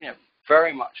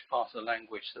 very much part of the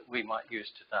language that we might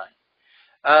use today.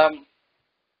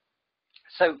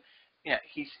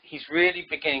 He's really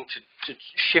beginning to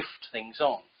shift things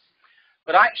on.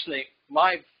 But actually,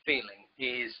 my feeling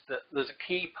is that there's a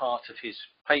key part of his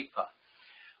paper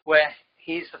where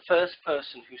he's the first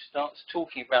person who starts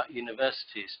talking about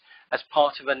universities as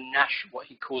part of what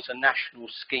he calls a national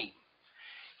scheme.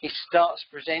 He starts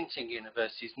presenting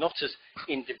universities not as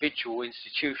individual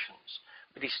institutions,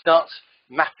 but he starts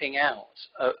mapping out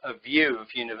a view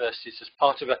of universities as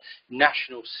part of a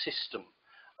national system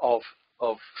of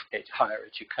higher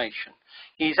education.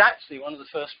 He's actually one of the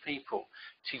first people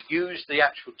to use the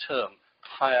actual term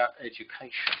higher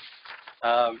education.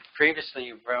 Previously,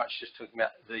 you were very much just talking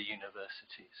about the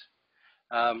universities.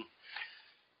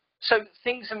 So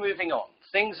things are moving on,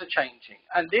 things are changing,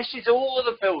 and this is all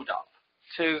the build-up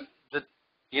to the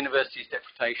Universities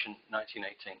Deputation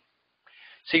 1918.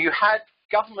 So you had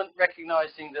government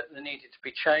recognising that there needed to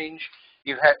be change,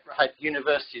 you had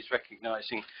universities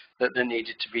recognising that there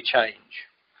needed to be change.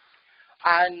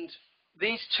 And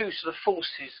these two sort of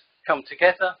forces come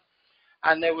together,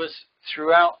 and there was,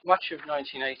 throughout much of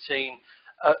 1918,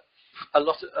 a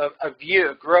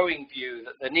growing view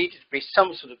that there needed to be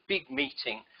some sort of big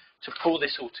meeting to pull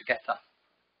this all together.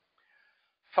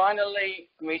 Finally,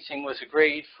 a meeting was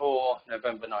agreed for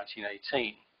November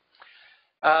 1918.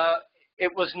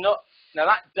 It was not, now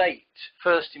that date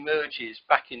first emerges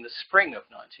back in the spring of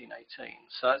 1918,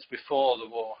 so that's before the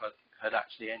war had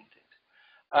actually ended.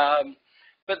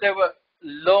 But there were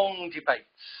long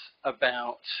debates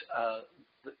about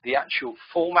the actual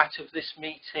format of this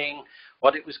meeting,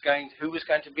 who was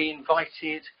going to be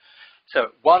invited. So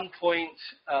at one point,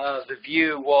 the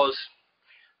view was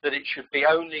that it should be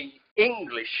only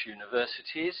English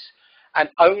universities and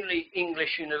only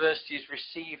English universities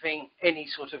receiving any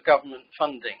sort of government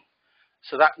funding.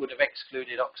 So that would have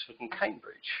excluded Oxford and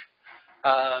Cambridge.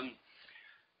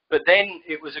 But then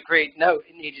it was agreed, no,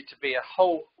 it needed to be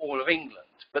all of England.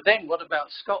 But then what about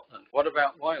Scotland? What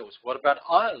about Wales? What about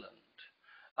Ireland?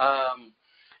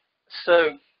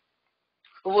 So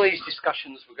all these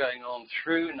discussions were going on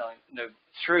through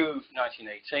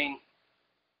 1918.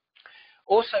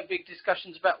 Also big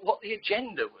discussions about what the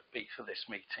agenda would be for this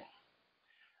meeting.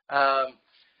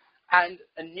 And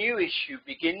a new issue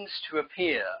begins to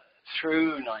appear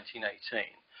through 1918,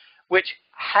 which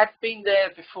had been there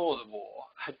before the war,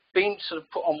 had been sort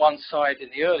of put on one side in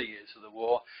the early years of the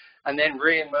war, and then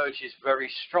re-emerges very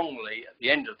strongly at the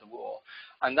end of the war.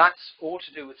 And that's all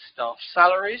to do with staff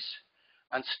salaries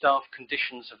and staff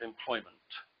conditions of employment.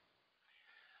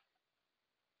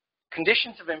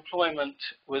 Conditions of employment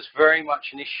was very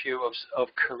much an issue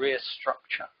of career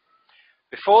structure.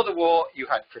 Before the war, you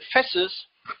had professors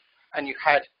and you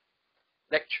had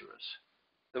lecturers.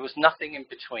 There was nothing in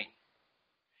between.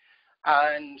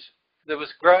 And there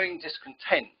was growing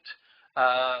discontent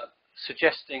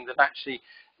suggesting that actually,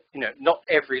 not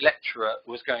every lecturer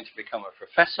was going to become a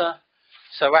professor.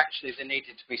 So actually there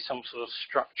needed to be some sort of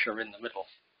structure in the middle.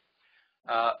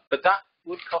 But that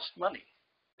would cost money,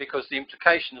 because the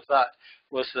implication of that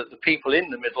was that the people in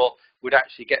the middle would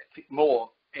actually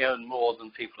earn more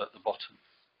than people at the bottom.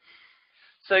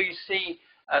 So you see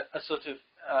a sort of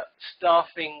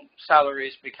staffing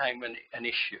salaries became an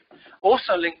issue.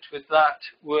 Also linked with that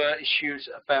were issues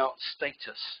about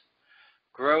status.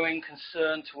 Growing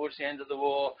concern towards the end of the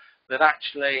war that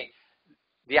actually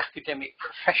the academic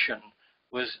profession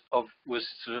was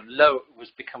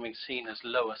becoming seen as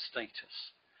lower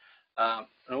status.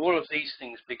 And all of these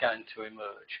things began to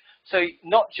emerge. So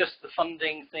not just the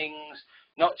funding things,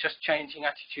 not just changing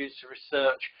attitudes to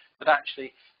research, but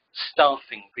actually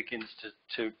staffing begins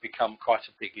to become quite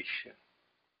a big issue.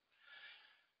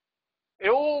 It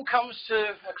all comes to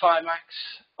a climax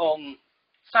on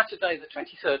Saturday the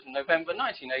 23rd of November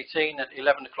 1918 at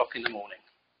 11 o'clock in the morning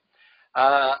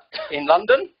in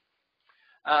London.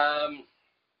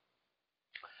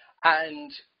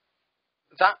 And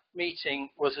that meeting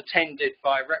was attended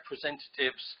by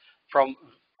representatives from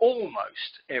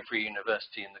almost every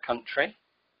university in the country.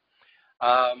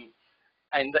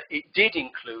 And it did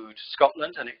include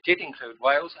Scotland, and it did include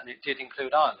Wales, and it did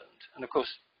include Ireland. And of course,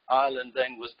 Ireland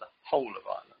then was the whole of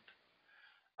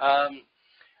Ireland.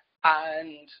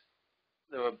 And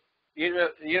there were,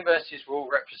 the universities were all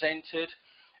represented.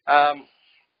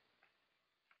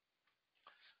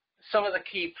 Some of the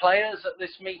key players at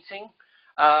this meeting,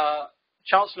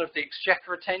 Chancellor of the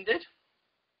Exchequer attended,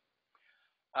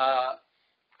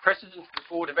 President of the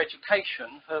Board of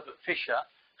Education, Herbert Fisher.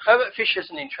 Herbert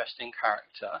Fisher's an interesting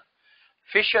character.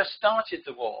 Fisher started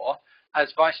the war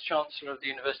as Vice-Chancellor of the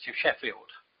University of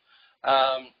Sheffield.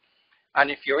 And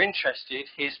if you're interested,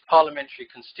 his parliamentary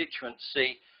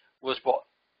constituency was what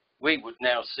we would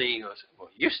now see, or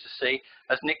used to see,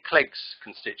 as Nick Clegg's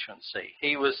constituency.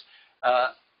 He was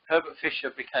Herbert Fisher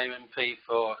became MP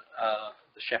for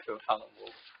the Sheffield Hallam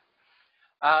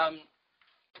ward.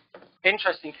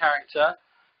 Interesting character,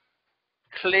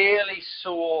 clearly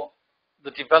saw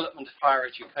the development of higher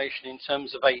education in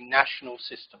terms of a national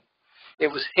system. It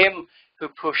was him who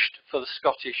pushed for the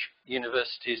Scottish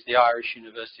universities, the Irish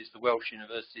universities, the Welsh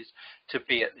universities to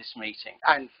be at this meeting,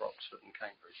 and for Oxford and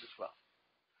Cambridge as well.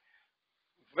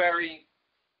 Very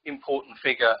important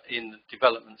figure in the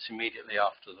developments immediately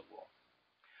after the war.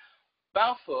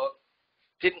 Balfour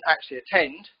didn't actually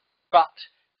attend, but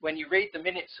when you read the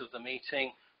minutes of the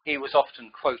meeting, he was often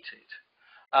quoted.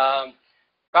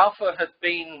 Balfour had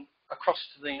been across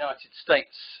to the United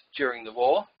States during the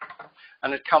war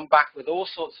and had come back with all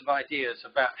sorts of ideas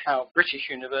about how British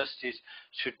universities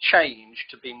should change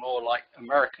to be more like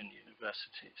American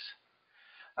universities.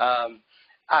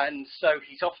 And so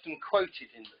he's often quoted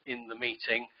in the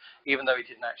meeting, even though he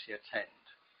didn't actually attend.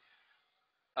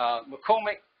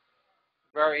 McCormick,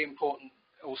 very important,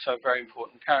 also a very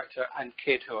important character, and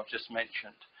Kidd, who I've just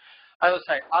mentioned. As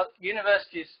I say,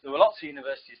 universities, there were lots of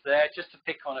universities there. Just to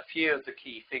pick on a few of the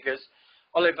key figures,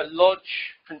 Oliver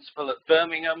Lodge, principal at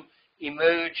Birmingham,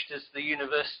 emerged as the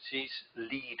university's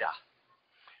leader.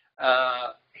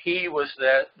 He was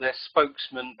their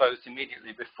spokesman both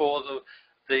immediately before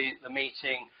the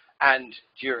meeting and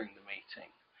during the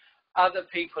meeting. Other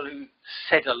people who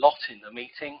said a lot in the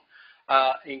meeting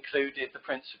included the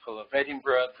Principal of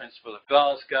Edinburgh, Principal of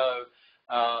Glasgow,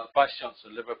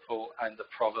 Vice-Chancellor of Liverpool, and the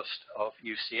Provost of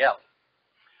UCL.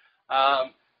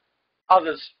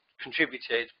 Others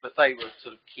contributed, but they were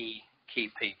sort of key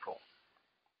people.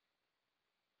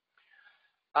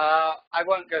 I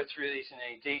won't go through these in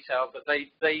any detail, but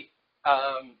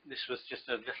this was just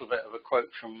a little bit of a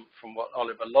quote from what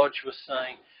Oliver Lodge was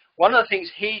saying. One of the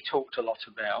things he talked a lot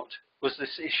about was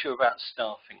this issue about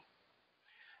staffing.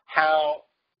 How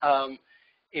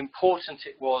important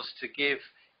it was to give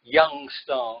young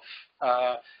staff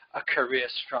a career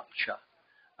structure.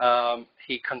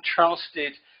 He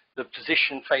contrasted the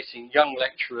position facing young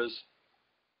lecturers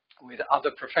with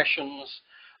other professions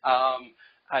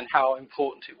and how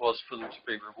important it was for them to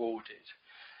be rewarded.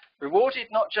 Rewarded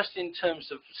not just in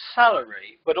terms of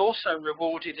salary, but also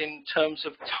rewarded in terms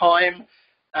of time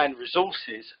and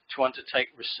resources to undertake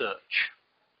research.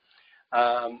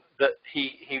 That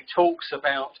he talks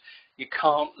about you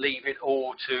can't leave it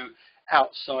all to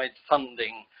outside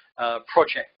funding,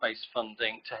 project-based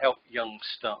funding to help young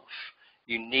staff.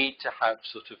 You need to have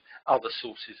sort of other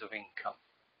sources of income.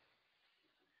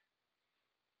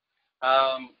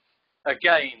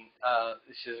 Again,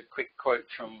 this is a quick quote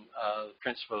from the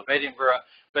Principal of Edinburgh,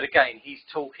 but again, he's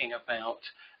talking about,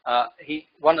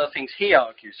 one of the things he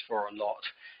argues for a lot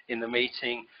in the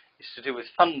meeting is to do with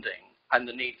funding and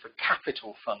the need for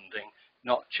capital funding,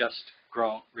 not just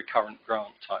recurrent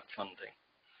grant type funding.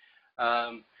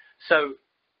 So,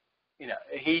 you know,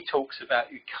 he talks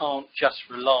about you can't just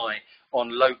rely on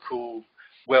local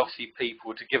wealthy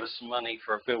people to give us some money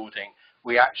for a building.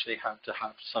 We actually have to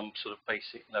have some sort of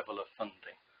basic level of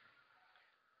funding.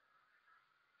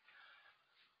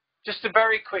 Just a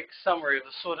very quick summary of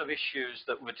the sort of issues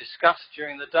that were discussed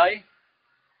during the day.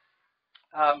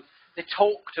 They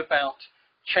talked about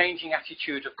changing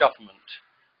attitude of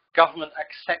government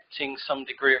accepting some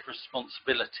degree of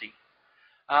responsibility.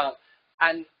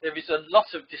 And there is a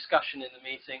lot of discussion in the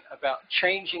meeting about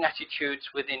changing attitudes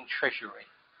within Treasury.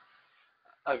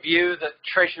 A view that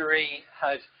Treasury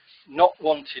had not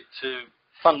wanted to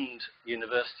fund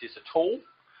universities at all,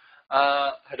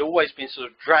 had always been sort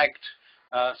of dragged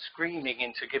screaming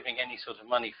into giving any sort of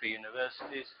money for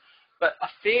universities, but a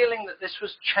feeling that this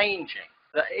was changing.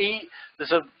 That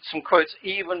there's some quotes,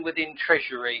 even within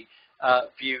Treasury,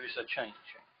 views are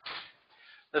changing.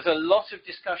 There's a lot of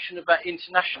discussion about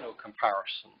international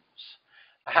comparisons,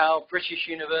 how British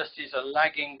universities are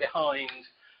lagging behind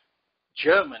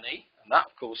Germany, and that,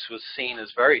 of course, was seen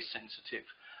as very sensitive,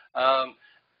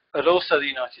 but also the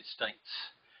United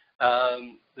States.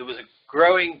 There was a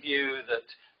growing view that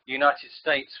the United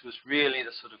States was really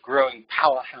the sort of growing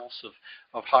powerhouse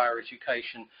of higher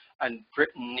education, and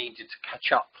Britain needed to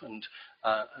catch up and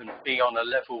be on a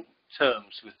level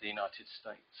terms with the United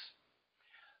States.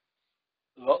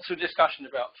 Lots of discussion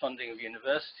about funding of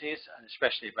universities, and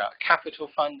especially about capital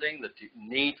funding, the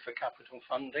need for capital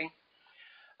funding.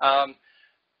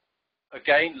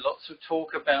 Again, lots of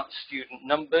talk about student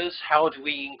numbers. How do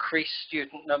we increase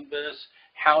student numbers?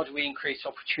 How do we increase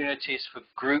opportunities for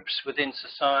groups within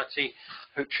society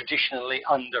who are traditionally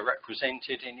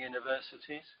underrepresented in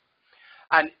universities?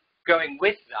 And going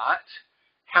with that,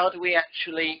 how do we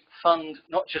actually fund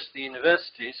not just the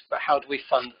universities, but how do we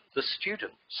fund the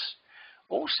students?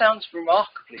 All sounds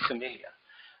remarkably familiar.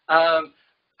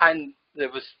 And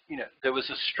there was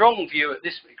a strong view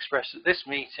expressed at this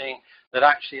meeting that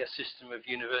actually a system of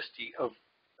university of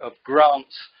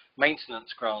grants,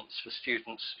 maintenance grants for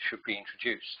students should be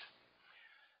introduced.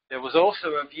 There was also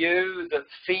a view that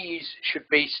fees should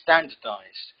be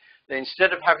standardised. That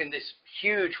instead of having this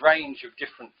huge range of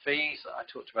different fees that I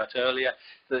talked about earlier,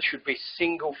 there should be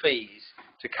single fees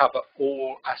to cover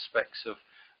all aspects of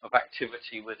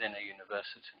activity within a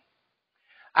university.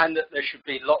 And that there should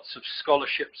be lots of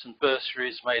scholarships and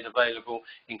bursaries made available,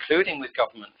 including with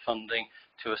government funding,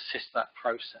 to assist that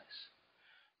process.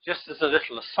 Just as a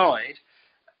little aside,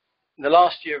 in the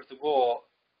last year of the war,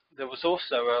 there was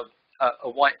also a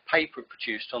white paper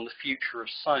produced on the future of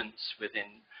science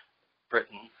within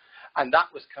Britain, and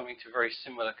that was coming to very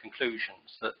similar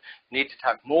conclusions, that needed to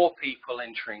have more people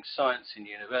entering science in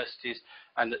universities,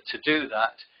 and that to do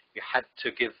that, you had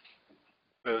to give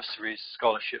bursaries,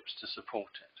 scholarships to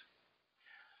support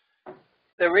it.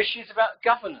 There were issues about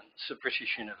governance of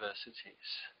British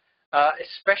universities,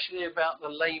 especially about the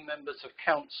lay members of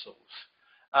councils.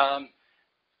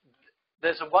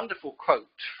 There's a wonderful quote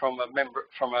from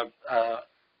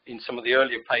in some of the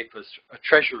earlier papers, a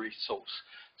Treasury source,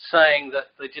 saying that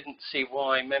they didn't see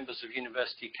why members of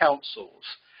university councils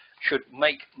should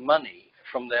make money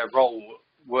from their role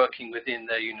working within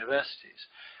their universities.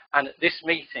 And at this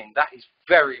meeting, that is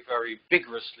very, very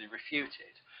vigorously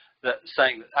refuted,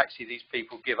 saying that actually these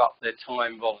people give up their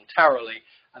time voluntarily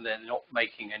and they're not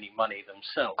making any money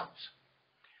themselves.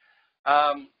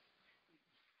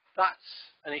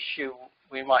 That's an issue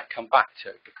we might come back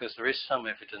to, because there is some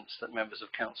evidence that members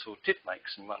of council did make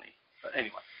some money. But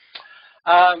anyway.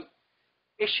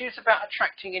 Issues about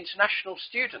attracting international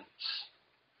students.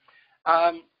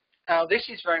 Now, this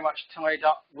is very much tied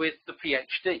up with the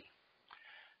PhD.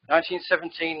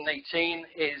 1917-18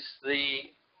 is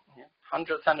the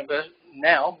 100th anniversary,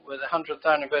 now we're the 100th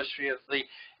anniversary of the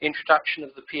introduction of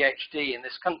the PhD in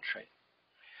this country.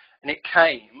 And it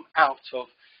came out of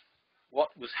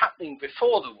what was happening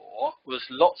before the war was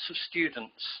lots of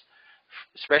students,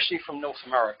 especially from North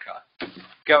America,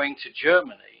 going to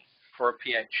Germany for a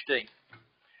PhD.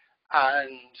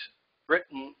 And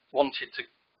Britain wanted to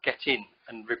get in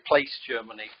and replace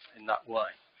Germany in that way.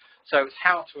 So it's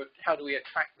how do we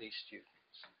attract these students?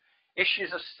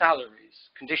 Issues of salaries,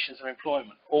 conditions of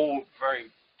employment, all very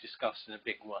discussed in a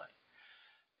big way.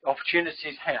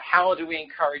 Opportunities here. How do we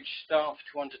encourage staff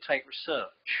to undertake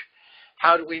research?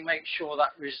 How do we make sure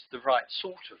that is the right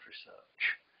sort of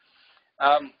research?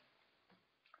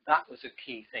 That was a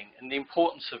key thing, and the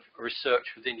importance of research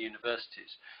within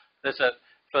universities. There's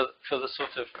for the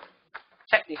sort of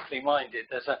technically minded,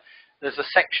 there's a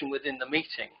section within the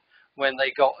meeting when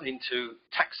they got into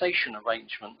taxation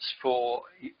arrangements for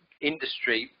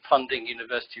industry funding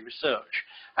university research,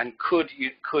 and could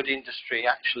industry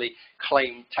actually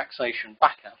claim taxation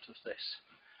back out of this?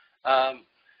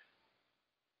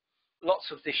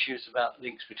 Lots of issues about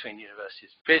links between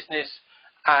universities and business,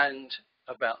 and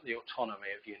about the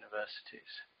autonomy of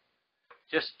universities.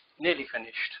 Just nearly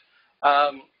finished.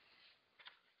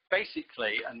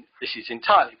 Basically, and this is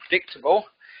entirely predictable,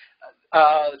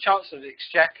 the Chancellor of the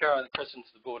Exchequer and the President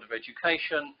of the Board of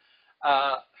Education,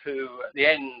 who at the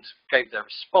end gave their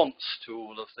response to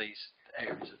all of these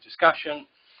areas of discussion,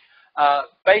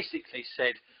 basically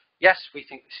said, yes, we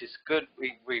think this is good.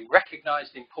 We recognise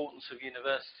the importance of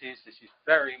universities. This is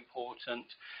very important.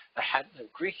 They were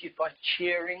greeted by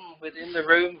cheering within the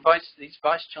room. These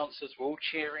vice-chancellors were all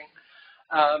cheering.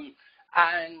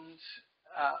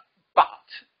 But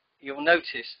you'll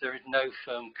notice there is no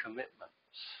firm commitments.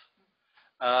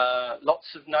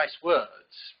 Lots of nice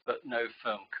words, but no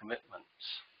firm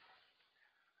commitments.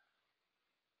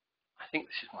 I think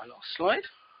this is my last slide.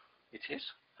 It is.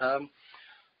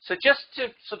 So just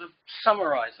to sort of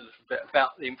summarise a little bit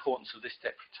about the importance of this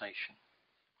deputation.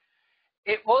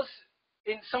 It was,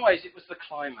 in some ways, it was the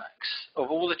climax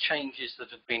of all the changes that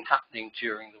had been happening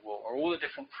during the war, all the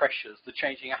different pressures, the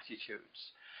changing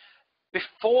attitudes.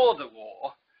 Before the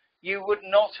war, you would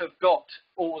not have got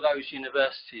all those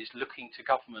universities looking to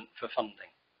government for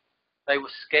funding. They were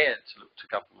scared to look to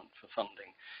government for funding.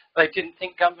 They didn't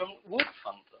think government would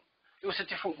fund them. It was a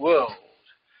different world.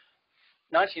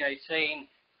 1918,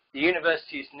 the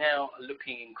universities now are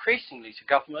looking increasingly to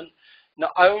government,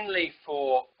 not only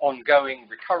for ongoing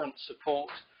recurrent support,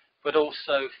 but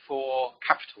also for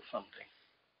capital funding.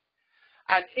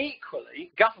 And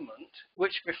equally, government,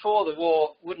 which before the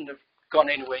war wouldn't have gone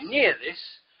anywhere near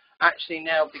this, actually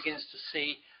now begins to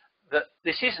see that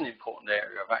this is an important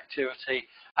area of activity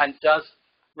and does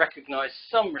recognise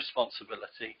some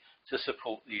responsibility to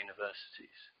support the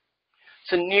universities.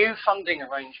 So new funding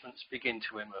arrangements begin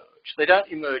to emerge. They don't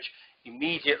emerge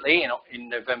immediately in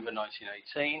November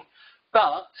 1918,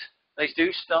 but they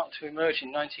do start to emerge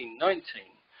in 1919.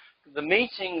 The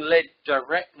meeting led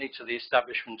directly to the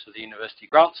establishment of the University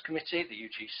Grants Committee, the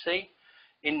UGC,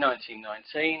 in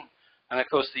 1919. And of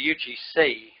course, the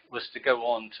UGC was to go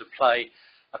on to play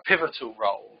a pivotal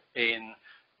role in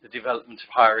the development of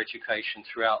higher education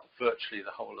throughout virtually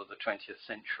the whole of the 20th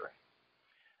century.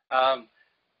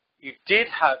 You did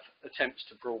have attempts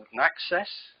to broaden access.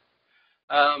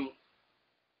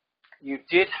 You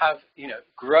did have,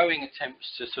 growing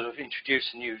attempts to sort of introduce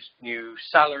new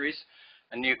salaries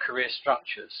and new career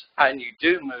structures. And you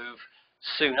do move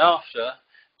soon after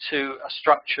to a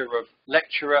structure of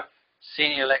lecturer,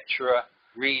 senior lecturer,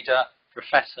 reader,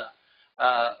 professor,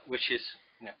 which is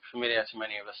familiar to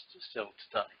many of us still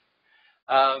today.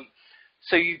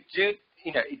 So you do,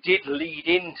 it did lead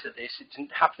into this. It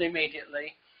didn't happen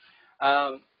immediately.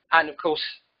 And of course,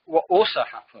 what also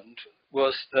happened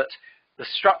was that the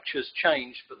structures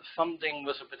changed, but the funding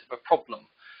was a bit of a problem.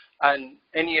 And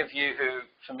any of you who are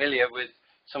familiar with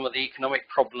some of the economic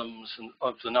problems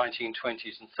of the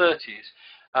 1920s and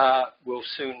 30s will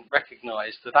soon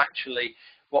recognize that actually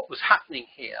what was happening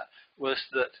here was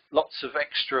that lots of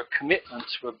extra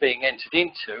commitments were being entered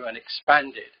into and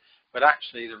expanded, but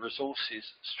actually the resources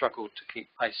struggled to keep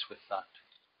pace with that.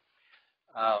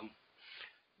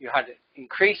 You had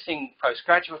increasing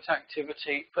postgraduate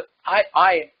activity, but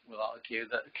I will argue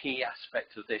that the key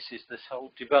aspect of this is this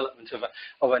whole development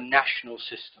of a national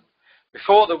system.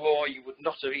 Before the war, you would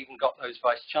not have even got those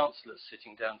vice-chancellors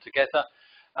sitting down together.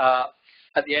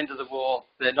 At the end of the war,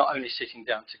 they're not only sitting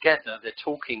down together, they're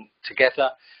talking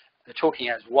together, they're talking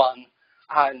as one,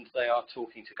 and they are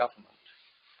talking to government.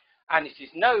 And it is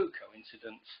no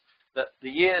coincidence that the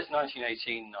years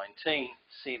 1918-19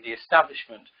 see the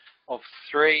establishment of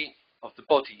three of the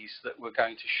bodies that were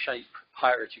going to shape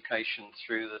higher education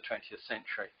through the 20th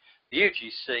century. The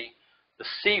UGC, the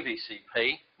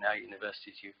CVCP, now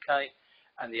Universities UK,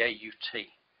 and the AUT.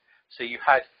 So you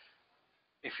had,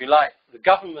 if you like, the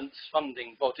government's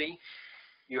funding body,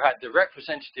 you had the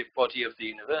representative body of the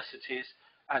universities,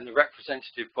 and the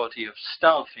representative body of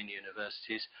staff in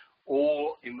universities,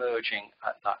 all emerging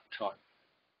at that time.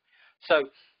 So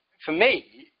for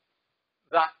me,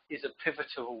 that is a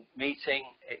pivotal meeting.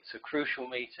 It's a crucial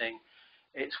meeting.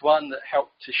 It's one that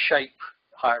helped to shape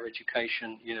higher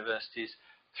education universities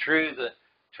through the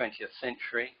 20th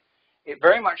century. It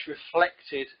very much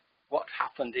reflected what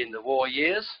happened in the war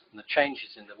years and the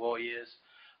changes in the war years.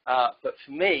 But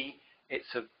for me,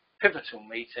 it's a pivotal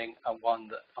meeting and one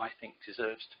that I think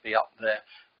deserves to be up there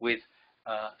with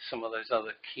some of those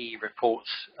other key reports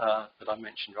that I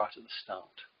mentioned right at the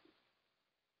start.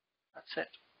 That's it.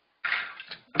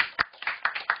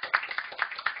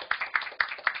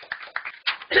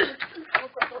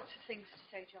 I've got lots of things to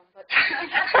say, John, but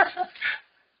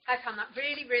I found that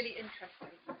really, really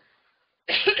interesting.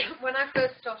 When I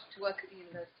first started to work at the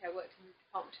university, I worked in the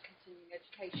Department of Continuing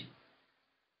Education.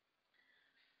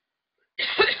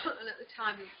 And at the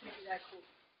time, there was somebody there called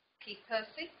Keith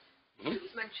Percy, who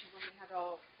was mentioned when we had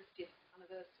our 50th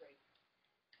anniversary,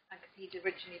 because he'd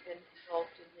originally been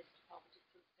involved in this department at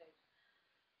some stage.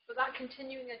 But that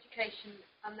continuing education,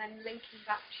 and then linking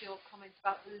back to your comment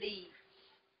about the leave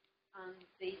and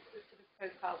the sort of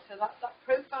profile. So that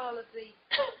profile of the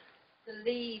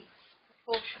leaves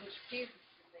proportion of students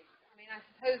and things. I mean, I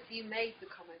suppose you made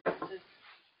the comment that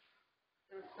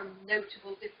there are some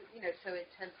notable different, so in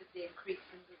terms of the increased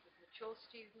numbers of mature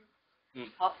students,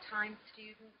 part-time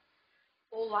students,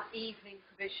 all that evening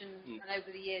provision, and over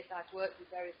the years I've worked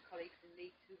with various colleagues in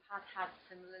Leeds who had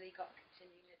similarly got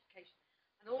continuing education,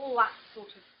 and all that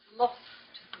sort of lost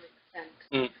to some extent.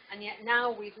 And yet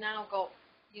now we've got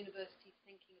universities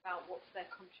thinking about what's their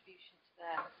contribution to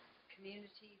their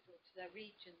communities or to their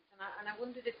regions, and I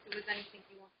wondered if there was anything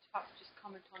you wanted to perhaps just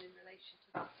comment on in relation to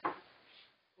that sort of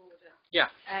broader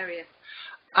area.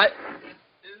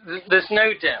 There's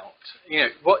no doubt,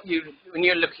 when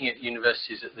you're looking at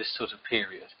universities at this sort of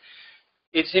period,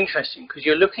 it's interesting because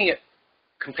you're looking at,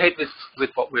 compared with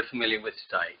what we're familiar with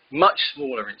today, much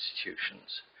smaller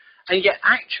institutions. And yet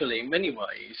actually, in many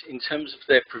ways, in terms of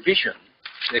their provision,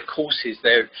 their courses,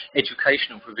 their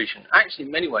educational provision, actually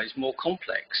in many ways more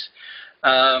complex.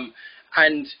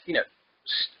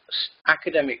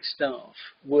 Academic staff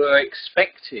were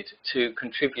expected to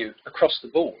contribute across the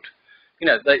board.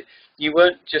 You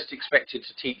weren't just expected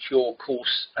to teach your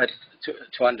course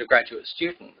to undergraduate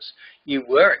students. You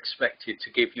were expected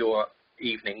to give your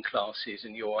evening classes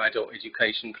and your adult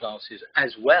education classes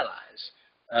as well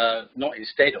as, not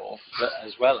instead of, but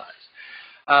as well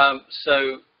as.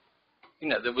 So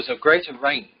there was a greater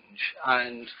range,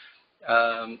 and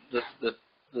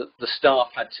the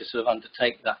staff had to sort of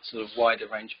undertake that sort of wider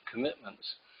range of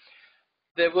commitments.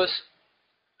 There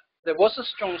was a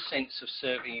strong sense of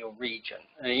serving your region.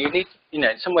 And you need, in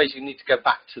some ways, you need to go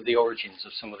back to the origins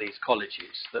of some of these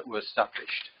colleges that were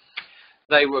established.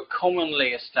 They were commonly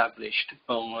established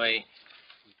by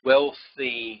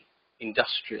wealthy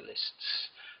industrialists.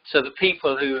 So the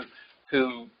people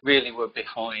who really were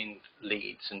behind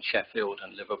Leeds and Sheffield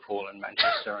and Liverpool and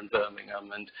Manchester and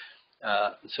Birmingham and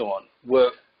so on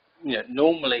were,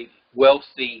 normally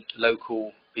wealthy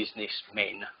local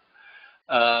businessmen.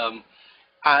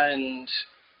 And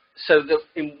so that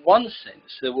in one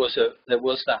sense there was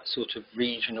that sort of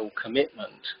regional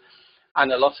commitment,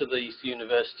 and a lot of these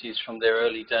universities from their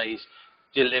early days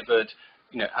delivered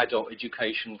adult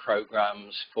education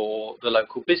programs for the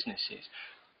local businesses.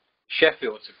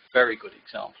 Sheffield's a very good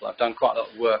example. I've done quite a lot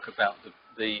of work about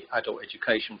the adult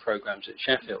education programs at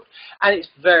Sheffield, and it's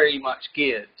very much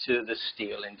geared to the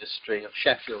steel industry of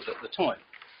Sheffield at the time.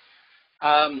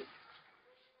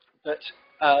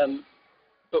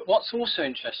 But what's also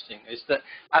interesting is that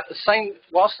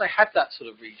whilst they had that sort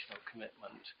of regional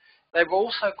commitment, they were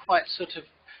also quite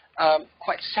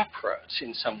quite separate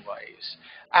in some ways.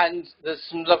 And there's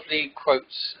some lovely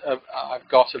quotes I've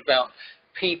got about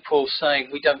people saying,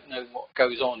 we don't know what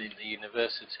goes on in the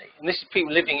university. And this is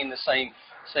people living in the same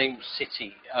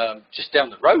city, just down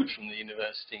the road from the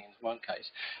university in one case.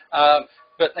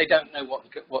 But they don't know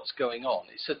what's going on.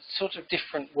 It's a sort of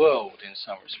different world in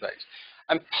some respects.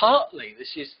 And partly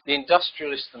this is the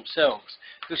industrialists themselves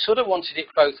who sort of wanted it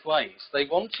both ways. They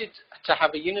wanted to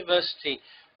have a university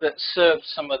that served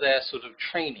some of their sort of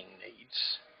training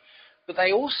needs, but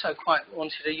they also quite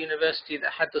wanted a university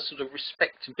that had the sort of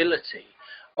respectability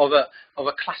of a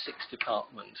classics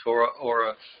department or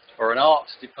an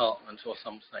arts department or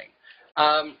something.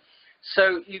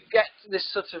 So you get this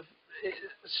sort of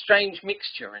strange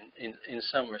mixture in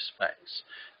some respects,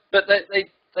 but they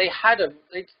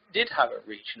did have a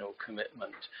regional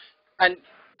commitment, and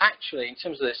actually in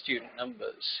terms of their student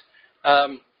numbers,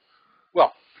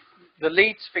 well, the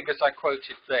Leeds figures I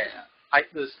quoted there,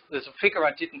 there's a figure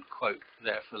I didn't quote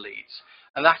there for Leeds,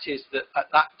 and that is that at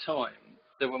that time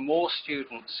there were more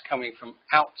students coming from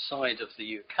outside of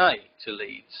the UK to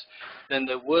Leeds than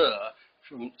there were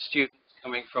from students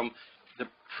coming from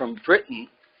Britain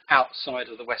outside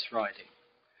of the West Riding,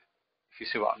 if you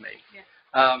see what I mean.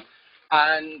 Yeah.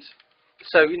 And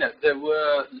so, there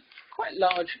were quite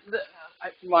large,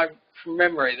 from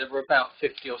memory, there were about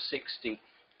 50 or 60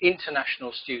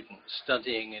 international students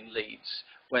studying in Leeds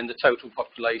when the total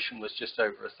population was just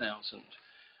over 1,000.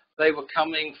 They were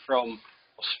coming from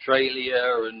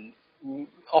Australia and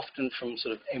often from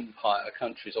sort of empire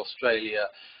countries. Australia,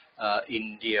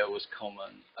 India was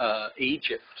common.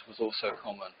 Egypt was also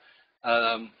common.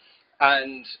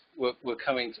 And were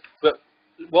coming to, but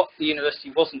what the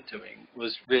university wasn't doing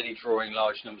was really drawing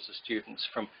large numbers of students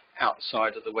from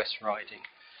outside of the West Riding.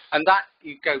 And that,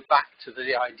 you go back to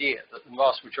the idea that the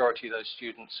vast majority of those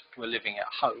students were living at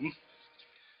home.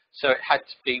 So it had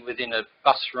to be within a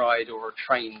bus ride or a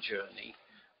train journey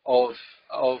of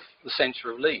the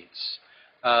centre of Leeds.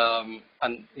 And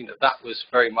that was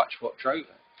very much what drove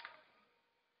it.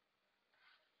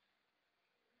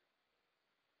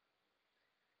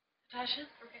 Tasha?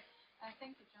 Okay.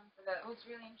 Thank you, John, for that. It was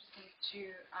really interesting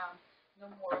to know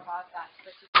more about that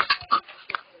particular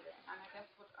area. And I guess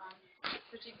what I'm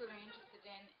particularly interested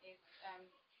in is,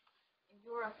 in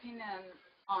your opinion,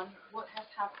 on what has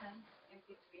happened in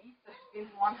between. So it's been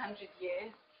 100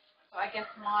 years. So I guess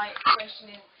my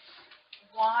question is,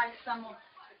 why some of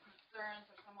the concerns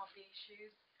or some of the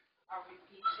issues are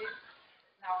repeated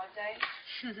nowadays?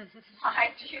 Why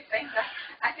do you think that?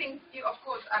 I think you, of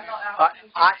course, I'm not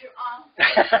asking you to answer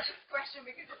this question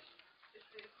because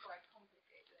it's quite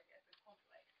complicated, I guess, and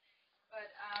complex.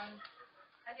 But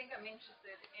I think I'm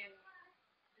interested in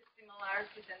the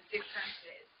similarities and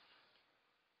differences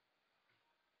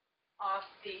of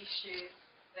the issues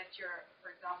that you're,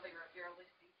 for example, you're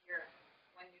listing here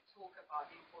when you talk about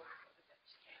the importance of this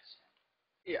education.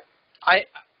 Yeah,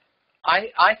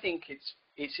 I think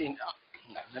it's in.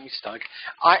 No, let me start.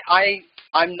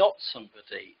 I'm not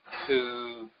somebody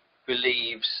who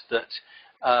believes that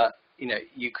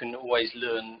you can always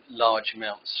learn large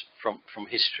amounts from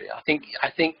history. I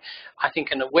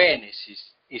think an awareness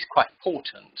is quite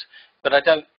important, but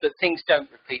But things don't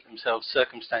repeat themselves.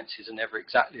 Circumstances are never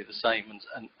exactly the same,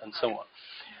 and so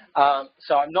on.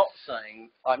 So I'm not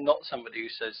somebody who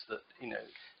says that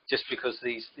just because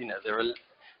there are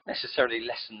necessarily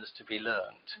lessons to be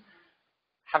learned.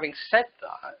 Having said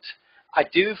that, I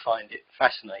do find it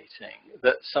fascinating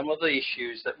that some of the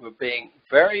issues that were being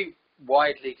very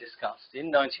widely discussed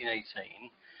in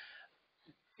 1918,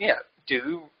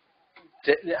 do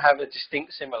have a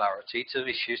distinct similarity to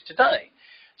issues today.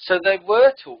 So they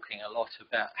were talking a lot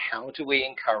about how do we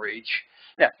encourage,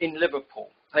 in Liverpool,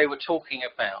 they were talking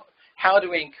about how do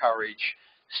we encourage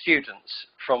students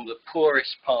from the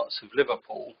poorest parts of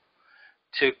Liverpool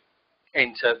to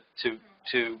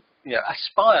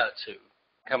aspire to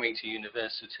coming to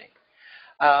university.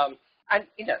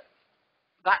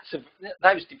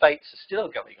 Those debates are still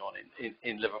going on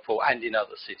in Liverpool and in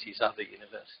other cities, other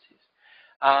universities.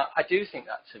 I do think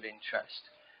that's of interest.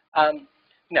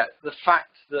 The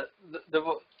fact that there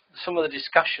were some of the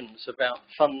discussions about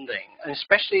funding, and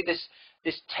especially this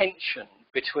tension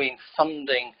between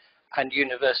funding and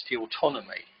university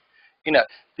autonomy.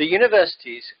 The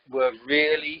universities were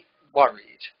really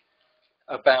worried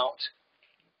about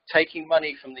taking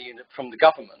money from the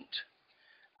government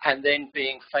and then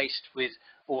being faced with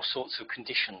all sorts of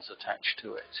conditions attached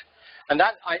to it. And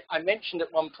that I mentioned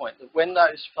at one point that when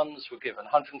those funds were given,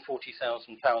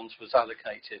 £140,000 was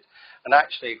allocated, and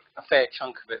actually a fair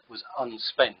chunk of it was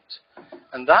unspent.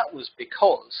 And that was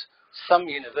because some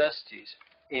universities,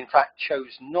 in fact,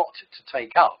 chose not to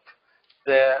take up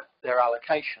their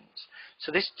allocations.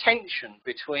 So this tension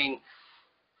between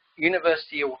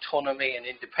university autonomy and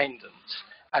independence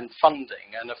and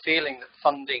funding, and a feeling that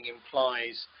funding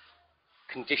implies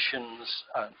conditions,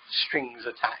 strings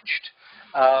attached,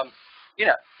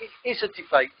 it is a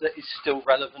debate that is still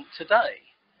relevant today.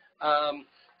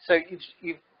 So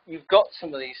you've got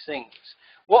some of these things.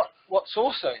 What's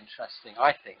also interesting,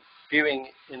 I think,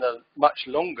 viewing in a much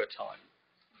longer time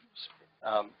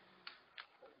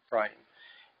frame,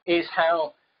 is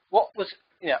how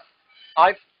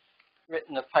I've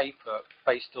written a paper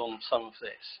based on some of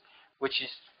this, which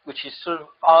is sort of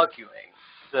arguing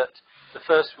that the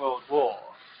First World War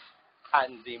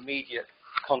and the immediate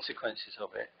consequences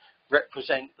of it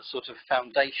represent the sort of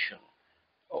foundation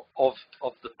of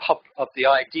the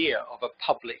idea of a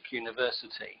public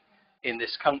university in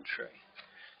this country.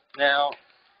 Now,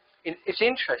 it's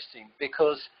interesting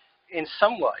because in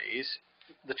some ways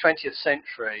the 20th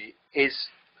century is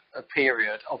a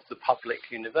period of the public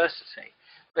university,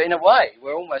 but in a way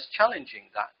we're almost challenging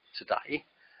that today,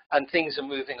 and things are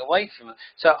moving away from it.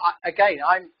 So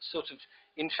I'm sort of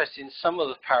interested in some of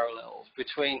the parallels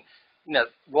between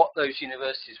what those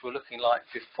universities were looking like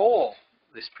before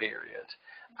this period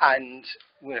and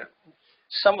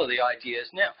some of the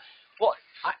ideas now.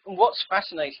 What's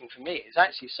fascinating for me is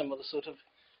actually some of the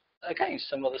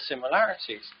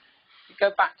similarities. You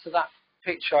go back to that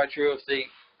picture I drew of the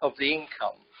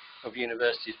income of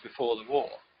universities before the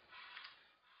war.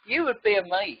 You would be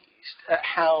amazed at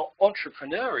how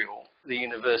entrepreneurial the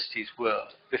universities were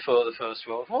before the First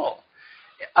World War.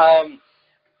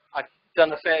 I've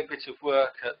done a fair bit of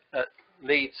work at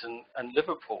Leeds and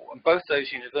Liverpool, and both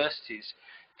those universities,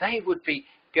 they would be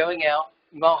going out,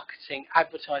 marketing,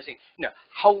 advertising,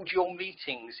 hold your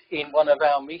meetings in one of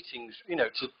our meetings,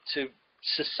 to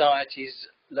societies,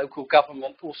 local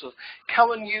government, all sorts.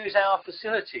 Come and use our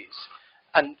facilities,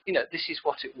 and this is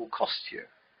what it will cost you.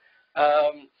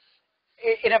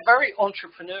 In a very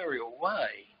entrepreneurial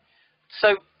way.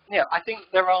 So, I think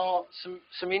there are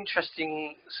some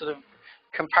interesting sort of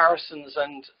comparisons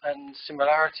and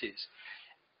similarities.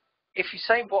 If you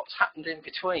say what's happened in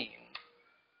between,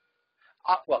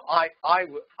 I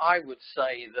would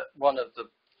say that one of the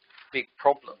big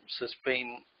problems has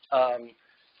been an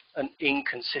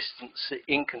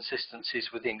inconsistencies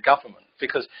within government,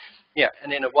 because,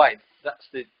 and in a way that's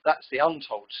the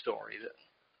untold story that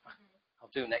I'll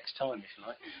do next time, if you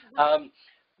like,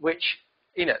 which,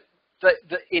 that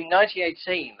in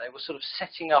 1918 they were sort of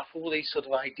setting up all these sort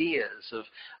of ideas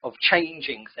of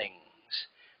changing things,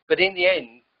 but in the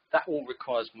end that all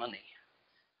requires money.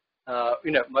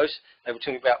 Most they were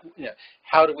talking about,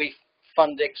 how do we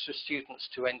fund extra students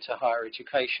to enter higher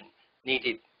education?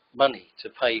 Needed money to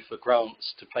pay for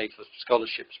grants, to pay for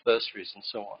scholarships, bursaries, and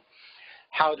so on.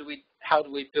 How do we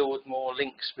build more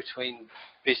links between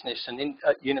business and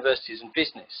universities and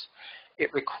business?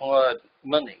 It required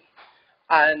money.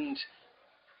 And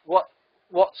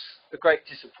what's a great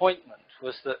disappointment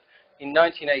was that in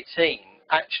 1918,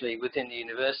 actually within the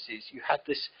universities, you had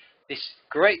this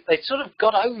great, they'd sort of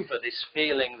got over this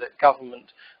feeling that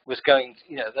government was going,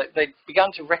 they'd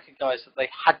begun to recognise that they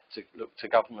had to look to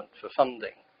government for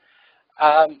funding.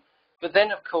 But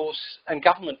then, of course, and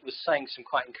government was saying some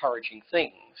quite encouraging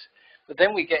things, but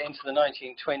then we get into the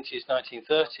 1920s,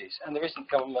 1930s, and there isn't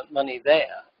government money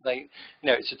there.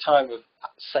 It's a time of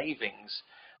savings,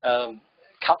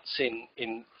 cuts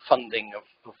in funding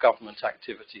of government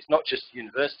activities, not just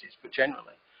universities, but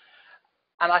generally.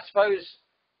 And I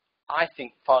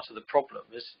think part of the problem,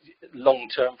 this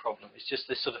long-term problem, is just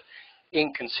this sort of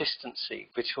inconsistency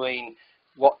between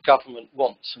what government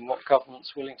wants and what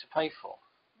government's willing to pay for.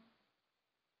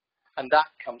 And that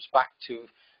comes back to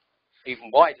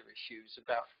even wider issues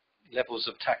about levels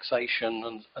of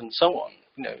taxation and so on.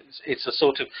 You know, it's a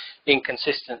sort of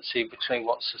inconsistency between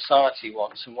what society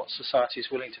wants and what society is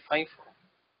willing to pay for.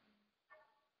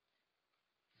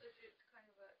 So it's kind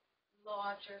of a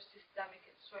larger systemic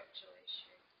and structural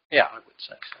issue. Yeah, I would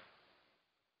say so.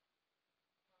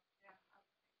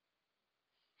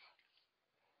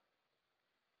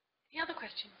 Any other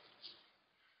questions?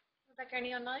 Rebecca,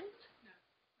 any online? No.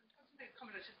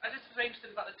 I just was very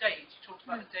interested about the date. You talked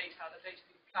about the date, how the date had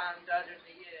been planned earlier in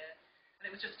the year, and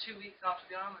it was just 2 weeks after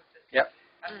the armistice. Yep.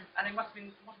 And it must have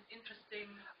been what an interesting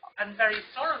and very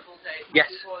sorrowful day Yes.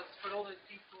 it was for all those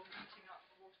people meeting up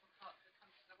for waterfront parts of the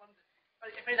country. I wonder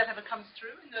if any of that ever comes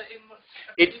through in what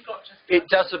you've got just now.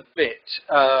 It does a bit.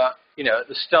 You know,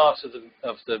 at the start of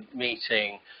the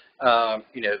meeting,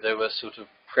 you know, there were sort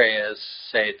of prayers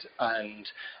said, and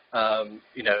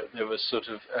you know, there was sort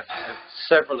of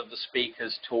several of the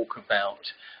speakers talk about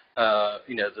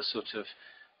you know, the sort of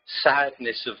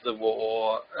sadness of the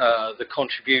war, the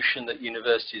contribution that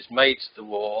universities made to the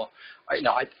war.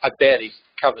 I barely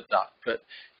covered that, but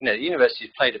you know, the universities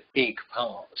played a big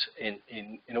part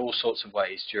in all sorts of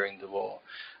ways during the war,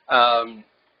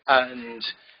 and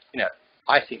you know,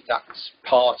 I think that's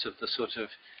part of the sort of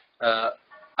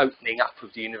opening up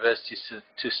of the universities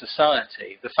to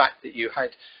society. The fact that you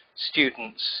had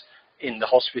students in the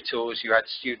hospitals, you had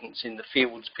students in the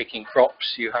fields picking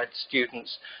crops, you had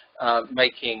students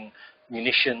making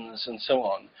munitions and so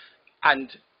on,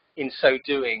 and in so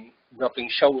doing rubbing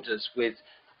shoulders with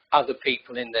other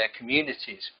people in their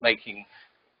communities making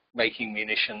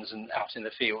munitions and out in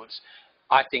the fields,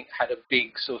 I think had a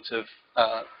big sort of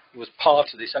was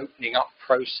part of this opening up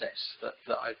process that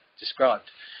I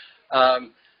described.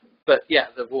 But yeah,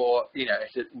 the war, you know,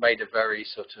 it made a very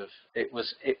sort of, it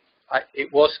was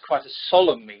quite a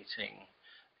solemn meeting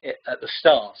at the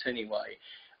start anyway.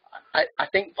 I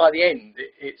think by the end,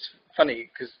 it's funny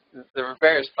because there are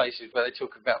various places where they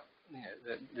talk about, you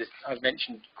know, I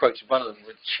quoted one of them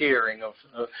with cheering of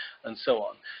and so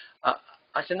on.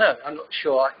 I don't know, I'm not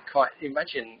sure I can quite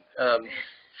imagine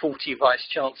 40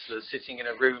 vice-chancellors sitting in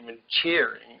a room and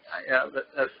cheering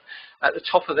at the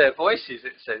top of their voices,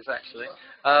 it says, actually.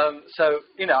 So,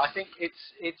 you know, I think it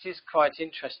is quite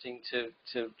interesting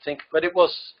to think, but it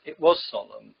was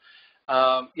solemn.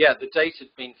 Yeah, the date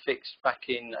had been fixed back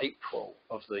in April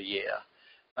of the year.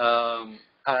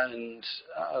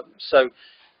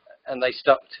 And they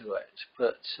stuck to it.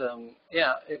 But,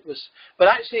 yeah, it was... But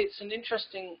actually, it's an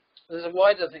interesting... There's a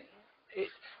wider thing.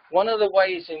 One of the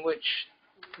ways in which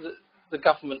the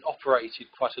government operated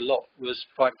quite a lot was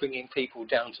by bringing people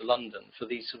down to London for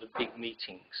these sort of big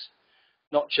meetings,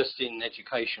 not just in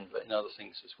education but in other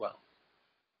things as well.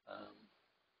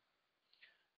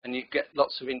 And you get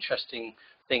lots of interesting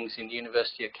things in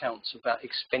university accounts about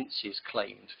expenses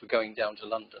claimed for going down to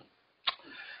London.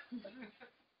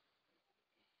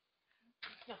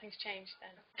 Nothing's changed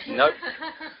then. No.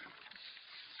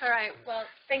 All right. Well,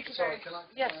 thank you very much.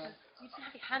 Yes. You didn't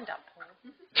have your hand up, Paul. I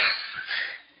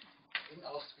didn't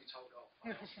ask to be told off.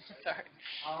 Sorry.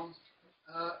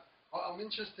 I'm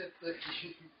interested that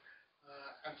you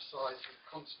emphasise the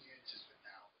continuities with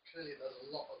now. Clearly, there's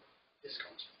a lot of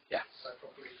discontinuity. Yeah. So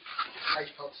probably age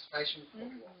participation,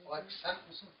 probably what, 5%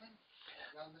 or something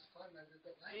around this time, maybe a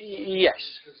bit less. Yes.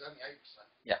 Because it was only 8%.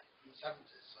 Yeah. In the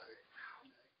 70s, so.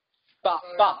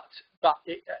 But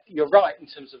you're right in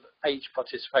terms of age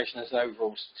participation as an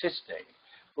overall statistic.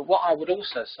 But what I would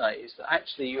also say is that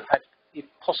actually you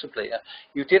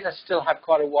did still have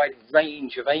quite a wide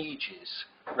range of ages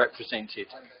represented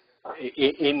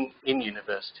in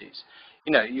universities.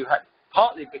 You know, you had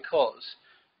partly because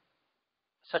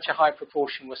such a high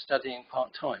proportion were studying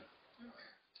part-time.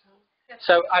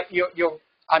 So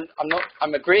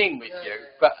I'm agreeing with you,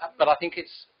 but I think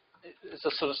it's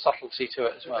a sort of subtlety to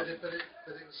it as well. But it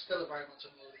was still very much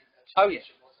an elite education, oh, yeah.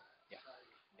 Wasn't it? Yeah. So,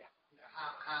 you know,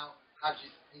 how do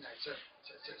you know,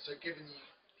 so given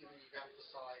you've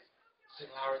emphasised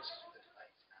similarities with the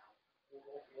debates now,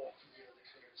 what for you are the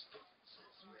clearest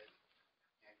differences with,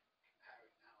 you know,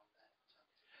 comparing now and then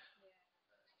in terms of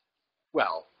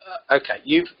Well, okay,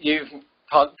 you've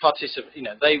participated, you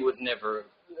know, they would never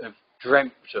have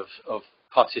dreamt of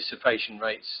participation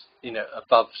rates, you know,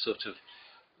 above sort of,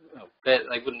 well,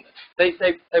 they wouldn't. They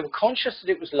were conscious that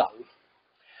it was low,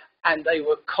 and they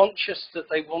were conscious that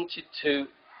they wanted to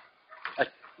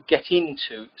get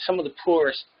into some of the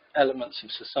poorest elements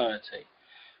of society.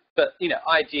 But, you know,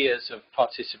 ideas of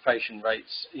participation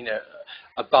rates, you know,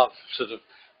 above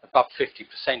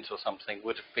 50% or something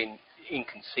would have been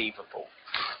inconceivable.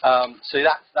 So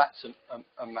that's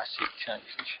a massive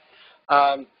change.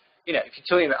 You know, if you're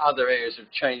talking about other areas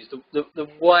of change, the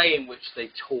way in which they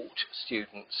taught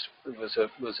students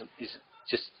is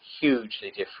just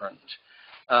hugely different.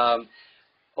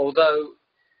 Although,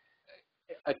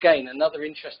 again, another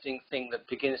interesting thing that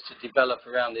begins to develop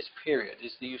around this period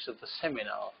is the use of the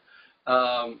seminar.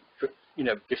 You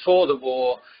know, before the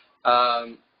war,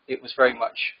 it was very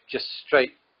much just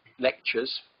straight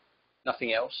lectures,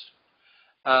 nothing else.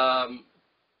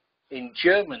 In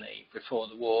Germany, before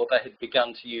the war, they had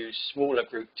begun to use smaller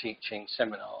group teaching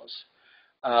seminars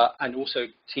and also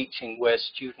teaching where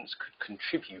students could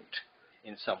contribute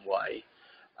in some way.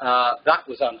 That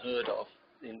was unheard of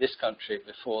in this country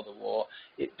before the war.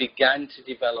 It began to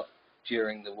develop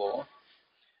during the war,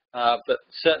 but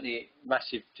certainly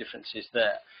massive differences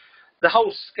there. The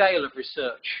whole scale of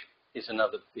research is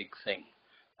another big thing.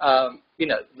 You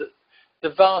know, the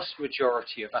vast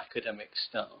majority of academic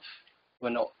staff were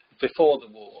not, before the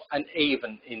war, and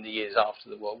even in the years after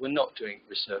the war, were not doing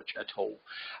research at all.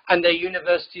 And their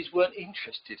universities weren't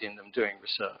interested in them doing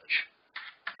research.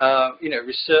 You know,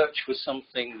 research was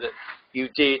something that you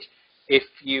did if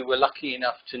you were lucky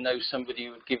enough to know somebody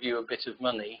who would give you a bit of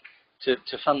money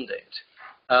to fund it.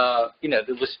 You know,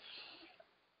 there was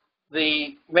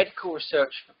the Medical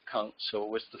Research Council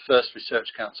was the first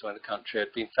research council in the country. It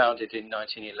had been founded in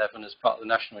 1911 as part of the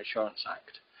National Insurance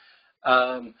Act.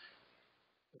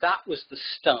 That was the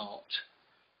start.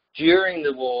 During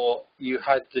the war, you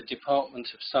had the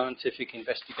Department of Scientific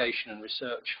Investigation and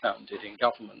Research founded in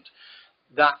government.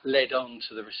 That led on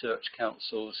to the research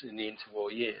councils in the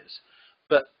interwar years.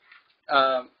 But,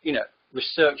 you know,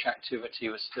 research activity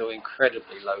was still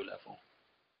incredibly low level.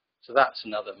 So that's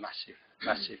another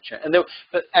massive change.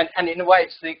 And in a way,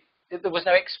 there was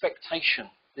no expectation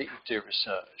that you'd do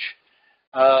research.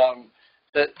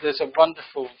 There's a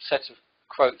wonderful set of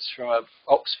quotes from an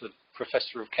Oxford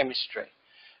professor of chemistry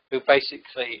who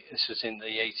basically, this was in the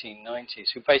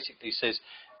 1890s, who basically says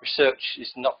research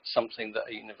is not something that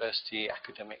a university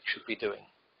academic should be doing.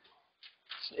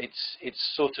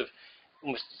 It's sort of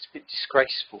almost a bit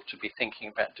disgraceful to be thinking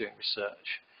about doing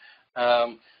research.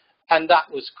 And that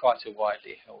was quite a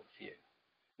widely held view.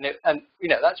 And you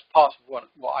know, that's part of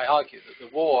what I argue, that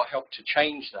the war helped to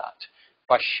change that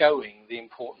by showing the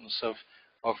importance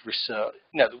of research.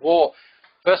 You know, the war,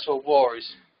 first of all, war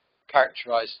is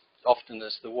characterized often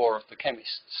as the war of the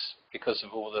chemists because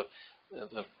of all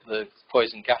the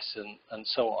poison gas and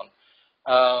so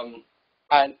on.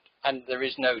 And there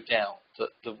is no doubt that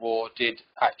the war did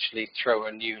actually throw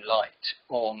a new light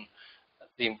on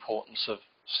the importance of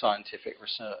scientific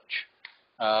research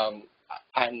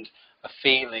and a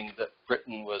feeling that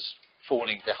Britain was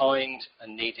falling behind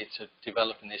and needed to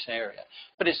develop in this area.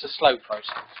 But it's a slow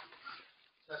process.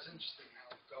 That's interesting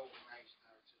how the golden age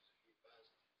narratives of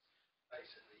universities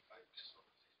basically focus on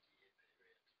a 50-year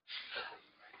period,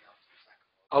 probably mainly up to the Second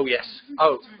World War. Oh yes.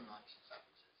 Oh. The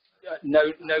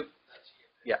 1970s.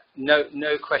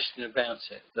 No question about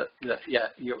it. The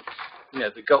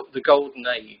golden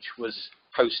age was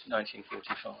post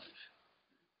 1945.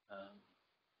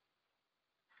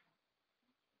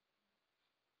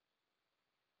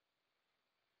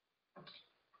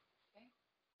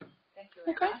 Thank you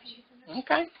very much.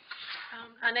 Okay.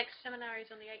 Our next seminar is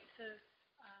on the 8th of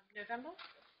November,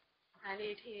 and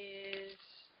it is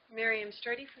Miriam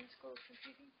Strode from the School of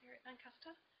Computing here at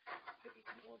Lancaster. Hope you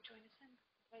can all join us then.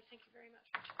 Thank you very much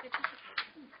for participating.